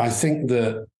I think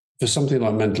that for something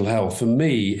like mental health, for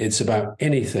me, it's about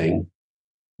anything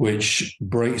which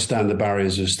breaks down the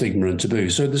barriers of stigma and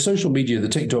taboo. So the social media, the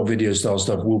TikTok video style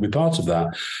stuff will be part of that.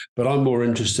 But I'm more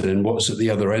interested in what's at the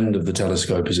other end of the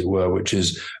telescope, as it were, which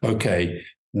is, okay,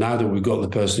 now that we've got the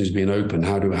person who's been open,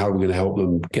 how are we going to help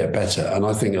them get better? And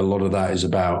I think a lot of that is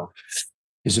about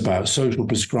social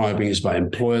prescribing. It's about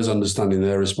employers understanding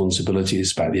their responsibility.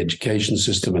 It's about the education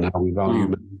system and how we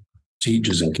value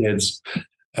teachers and kids.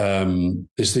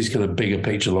 It's these kind of bigger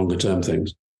picture, longer term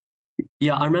things.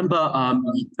 Yeah, I remember a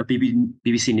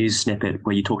BBC News snippet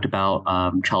where you talked about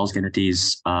Charles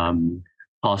Kennedy's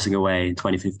passing away in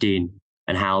 2015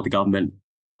 and how the government,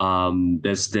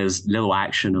 there's little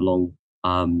action along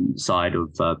side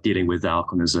of dealing with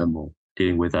alcoholism or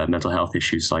dealing with mental health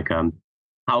issues. Like,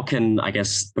 how can, I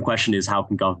guess the question is, how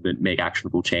can government make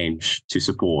actionable change to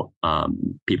support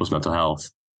people's mental health,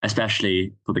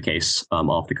 especially for the case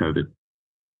after COVID?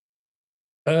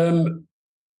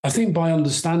 I think by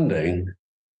understanding,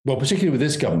 well, particularly with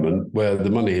this government where the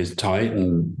money is tight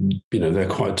and, they're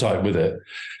quite tight with it,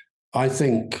 I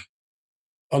think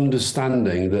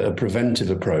understanding that a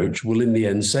preventive approach will in the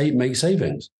end make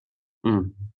savings. At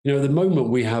the moment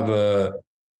we have a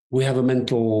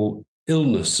mental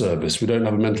illness service. We don't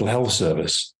have a mental health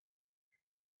service.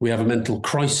 We have a mental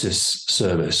crisis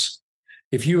service.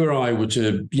 If you or I were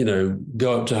to,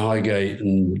 go up to Highgate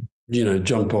and,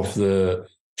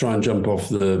 try and jump off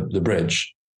the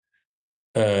bridge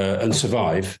and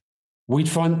survive,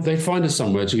 they'd find us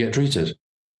somewhere to get treated,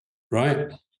 right?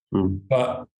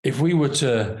 But if we were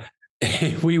to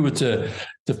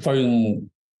phone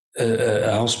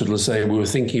a hospital and say we were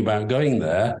thinking about going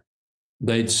there,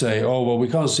 they'd say, oh, well, we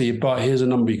can't see you, but here's a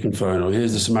number you can phone, or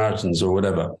here's the Samaritans, or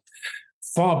whatever.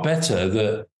 Far better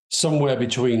that somewhere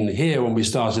between here when we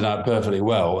started out perfectly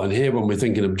well and here when we're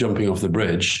thinking of jumping off the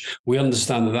bridge, we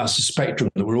understand that that's a spectrum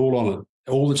that we're all on it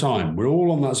all the time. We're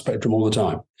all on that spectrum all the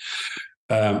time.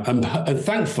 And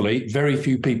thankfully, very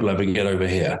few people ever get over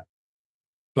here.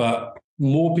 But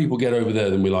more people get over there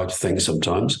than we like to think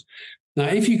sometimes. Now,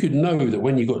 if you could know that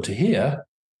when you got to here,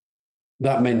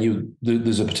 that meant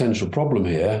there's a potential problem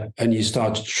here, and you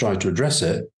started to try to address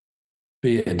it,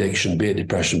 be it addiction, be it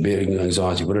depression, be it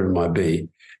anxiety, whatever it might be,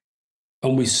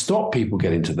 and we stop people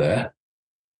getting to there,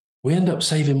 we end up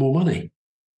saving more money,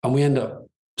 and we end up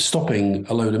stopping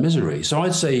a load of misery. So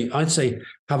I'd say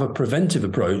have a preventive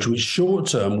approach, which short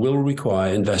term will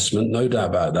require investment, no doubt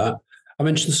about that. I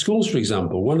mentioned the schools, for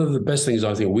example. One of the best things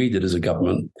I think we did as a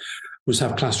government was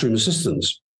have classroom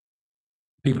assistants,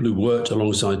 people who worked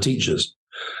alongside teachers.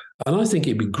 And I think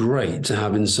it'd be great to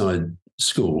have inside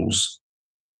schools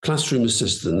classroom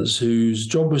assistants whose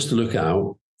job was to look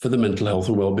out for the mental health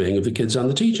and well-being of the kids and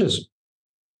the teachers.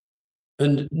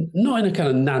 And not in a kind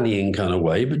of nannying kind of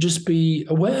way, but just be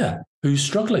aware who's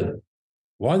struggling,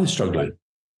 why they're struggling,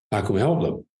 how can we help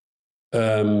them?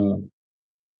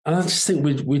 And I just think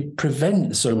we'd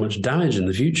prevent so much damage in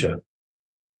the future.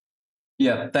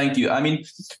 Yeah, thank you. I mean,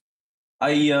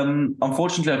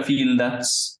 unfortunately, I feel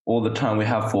that's all the time we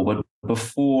have for. But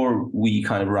before we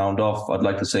kind of round off, I'd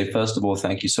like to say, first of all,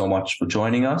 thank you so much for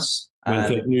joining us.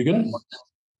 And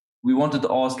we wanted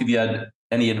to ask if you had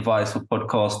any advice for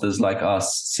podcasters like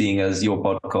us, seeing as your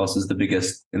podcast is the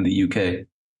biggest in the UK.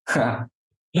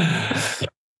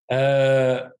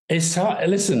 It's hard.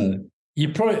 Listen, you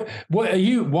probably. What are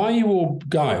you? Why are you all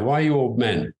guy? Why are you all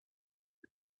men?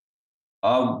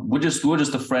 We're just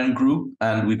a friend group,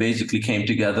 and we basically came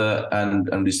together and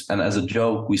as a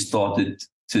joke, we started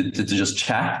to just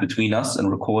chat between us and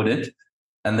record it.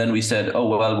 And then we said, oh,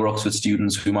 well, we're Oxford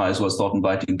students, we might as well start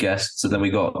inviting guests. So then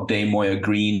we got Dame Moya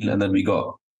Green, and then we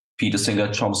got Peter Singer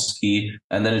Chomsky,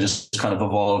 and then it just kind of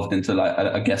evolved into like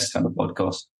a guest kind of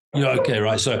podcast. Yeah, okay,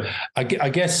 right. So I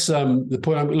guess the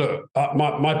point,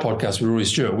 my podcast with Rory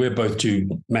Stewart, we're both two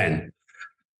men.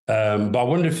 But I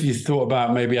wonder if you thought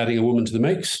about maybe adding a woman to the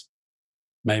mix.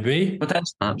 Maybe.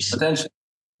 Potentially.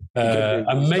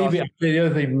 And maybe the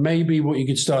other thing, maybe what you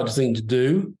could start to think to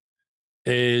do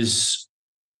is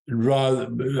rather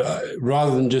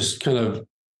than just kind of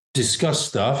discuss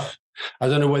stuff, I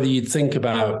don't know whether you'd think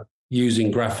about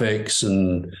using graphics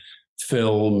and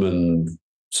film and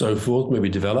so forth, maybe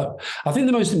develop. I think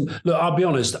I'll be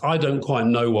honest, I don't quite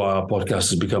know why our podcast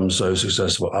has become so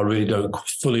successful. I really don't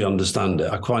fully understand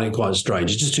it. I find it quite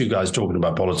strange. It's just two guys talking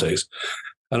about politics.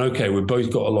 And okay, we've both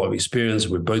got a lot of experience,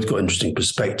 we've both got interesting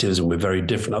perspectives, and we're very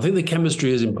different. I think the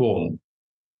chemistry is important.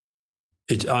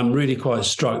 I'm really quite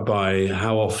struck by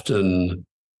how often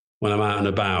when I'm out and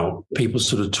about, people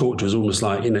sort of talk to us almost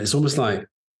like, it's almost like,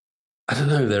 I don't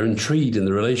know, they're intrigued in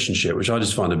the relationship, which I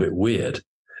just find a bit weird.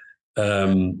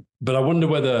 But I wonder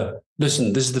whether,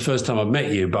 listen, this is the first time I've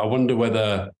met you, but I wonder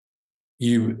whether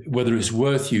it's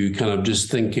worth you kind of just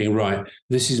thinking, right,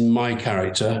 this is my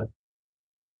character,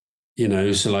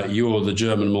 so like you're the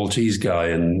German Maltese guy,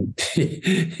 and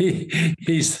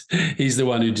he's the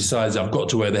one who decides I've got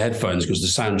to wear the headphones because the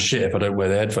sound's shit if I don't wear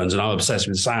the headphones, and I'm obsessed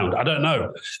with sound. I don't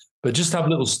know, but just have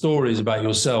little stories about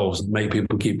yourselves that make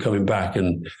people keep coming back,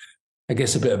 and I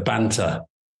guess a bit of banter.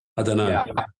 I don't know. Yeah.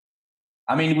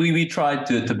 I mean, we tried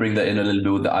to bring that in a little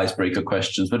bit with the icebreaker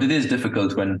questions, but it is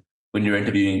difficult when you're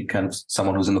interviewing kind of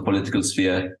someone who's in the political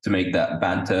sphere to make that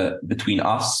banter between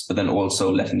us, but then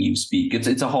also letting you speak.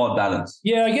 It's a hard balance.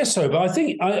 Yeah, I guess so. But I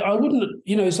think I wouldn't,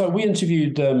 it's like we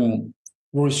interviewed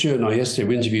Rory Stewart and I yesterday,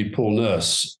 we interviewed Paul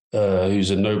Nurse,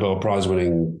 who's a Nobel Prize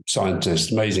winning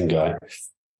scientist, amazing guy.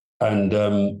 And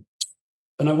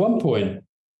at one point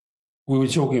he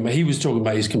was talking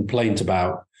about his complaint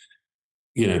about,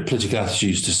 political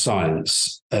attitudes to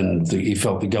science, and he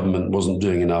felt the government wasn't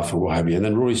doing enough or what have you. And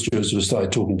then Rory Stewart sort of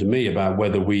started talking to me about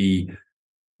whether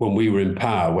when we were in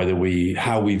power,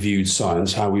 how we viewed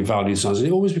science, how we valued science. And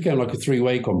it always became like a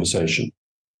three-way conversation.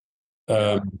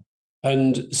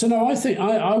 And so no, I think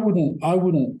I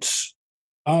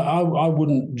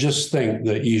wouldn't just think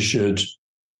that you should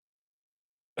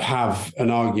have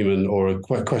an argument or a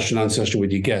question and answer session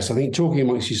with your guests. I think talking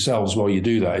amongst yourselves while you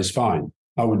do that is fine.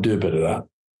 I would do a bit of that.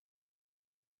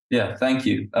 Yeah, thank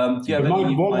you. My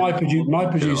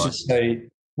producers say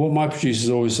what my producers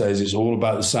always say is it's all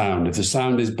about the sound. If the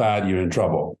sound is bad, you're in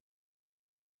trouble.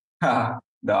 No,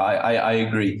 I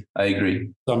agree. I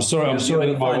agree. So I'm sorry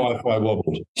that my Wi-Fi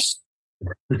wobbled.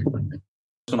 I was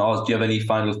going to ask, do you have any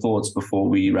final thoughts before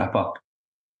we wrap up?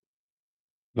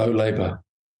 Vote Labour.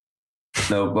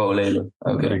 No, vote Labour.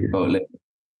 Okay, vote Labour.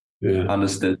 Yeah.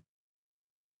 Understood.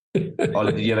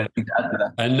 Ollie, did you have anything to add to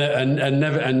that?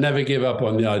 And never give up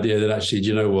on the idea that actually, do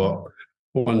you know what?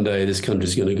 One day this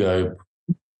country's going to go,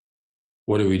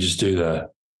 what did we just do there?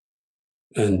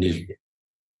 And you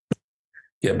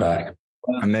get back.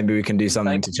 And maybe we can do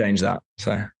something to change that.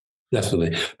 So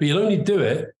definitely. But you'll only do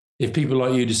it if people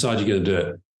like you decide you're going to do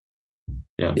it.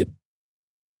 Yeah.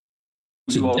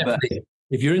 So definitely,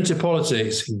 if you're into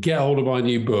politics, get hold of my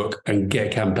new book and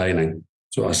get campaigning.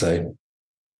 That's what I say.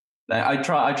 I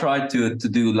tried to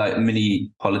do like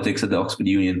mini politics at the Oxford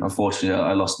Union. Unfortunately,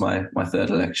 I lost my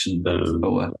third election.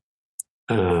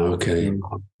 Okay.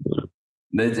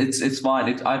 It's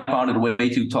fine. I found it way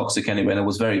too toxic anyway, and it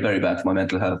was very, very bad for my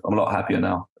mental health. I'm a lot happier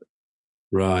now.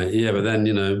 Right. Yeah, but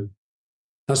then,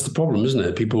 that's the problem, isn't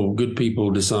it? Good people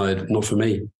decide not for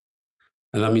me.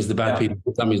 And that means the bad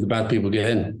people get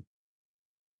in.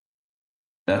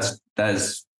 That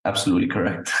is absolutely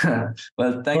correct.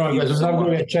 Well, thank you. Guys, I'm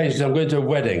going to get changed. I'm going to a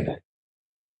wedding.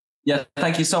 Yeah,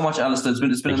 thank you so much, Alastair.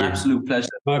 It's been an absolute pleasure.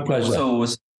 My pleasure. So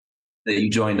that you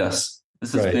joined us.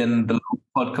 This has been the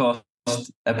LOAF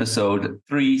Podcast, episode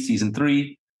 3, season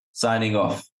 3. Signing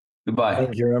off. Goodbye.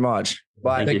 Thank you very much.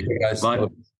 Bye. Thank you, guys. Bye.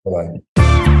 Bye.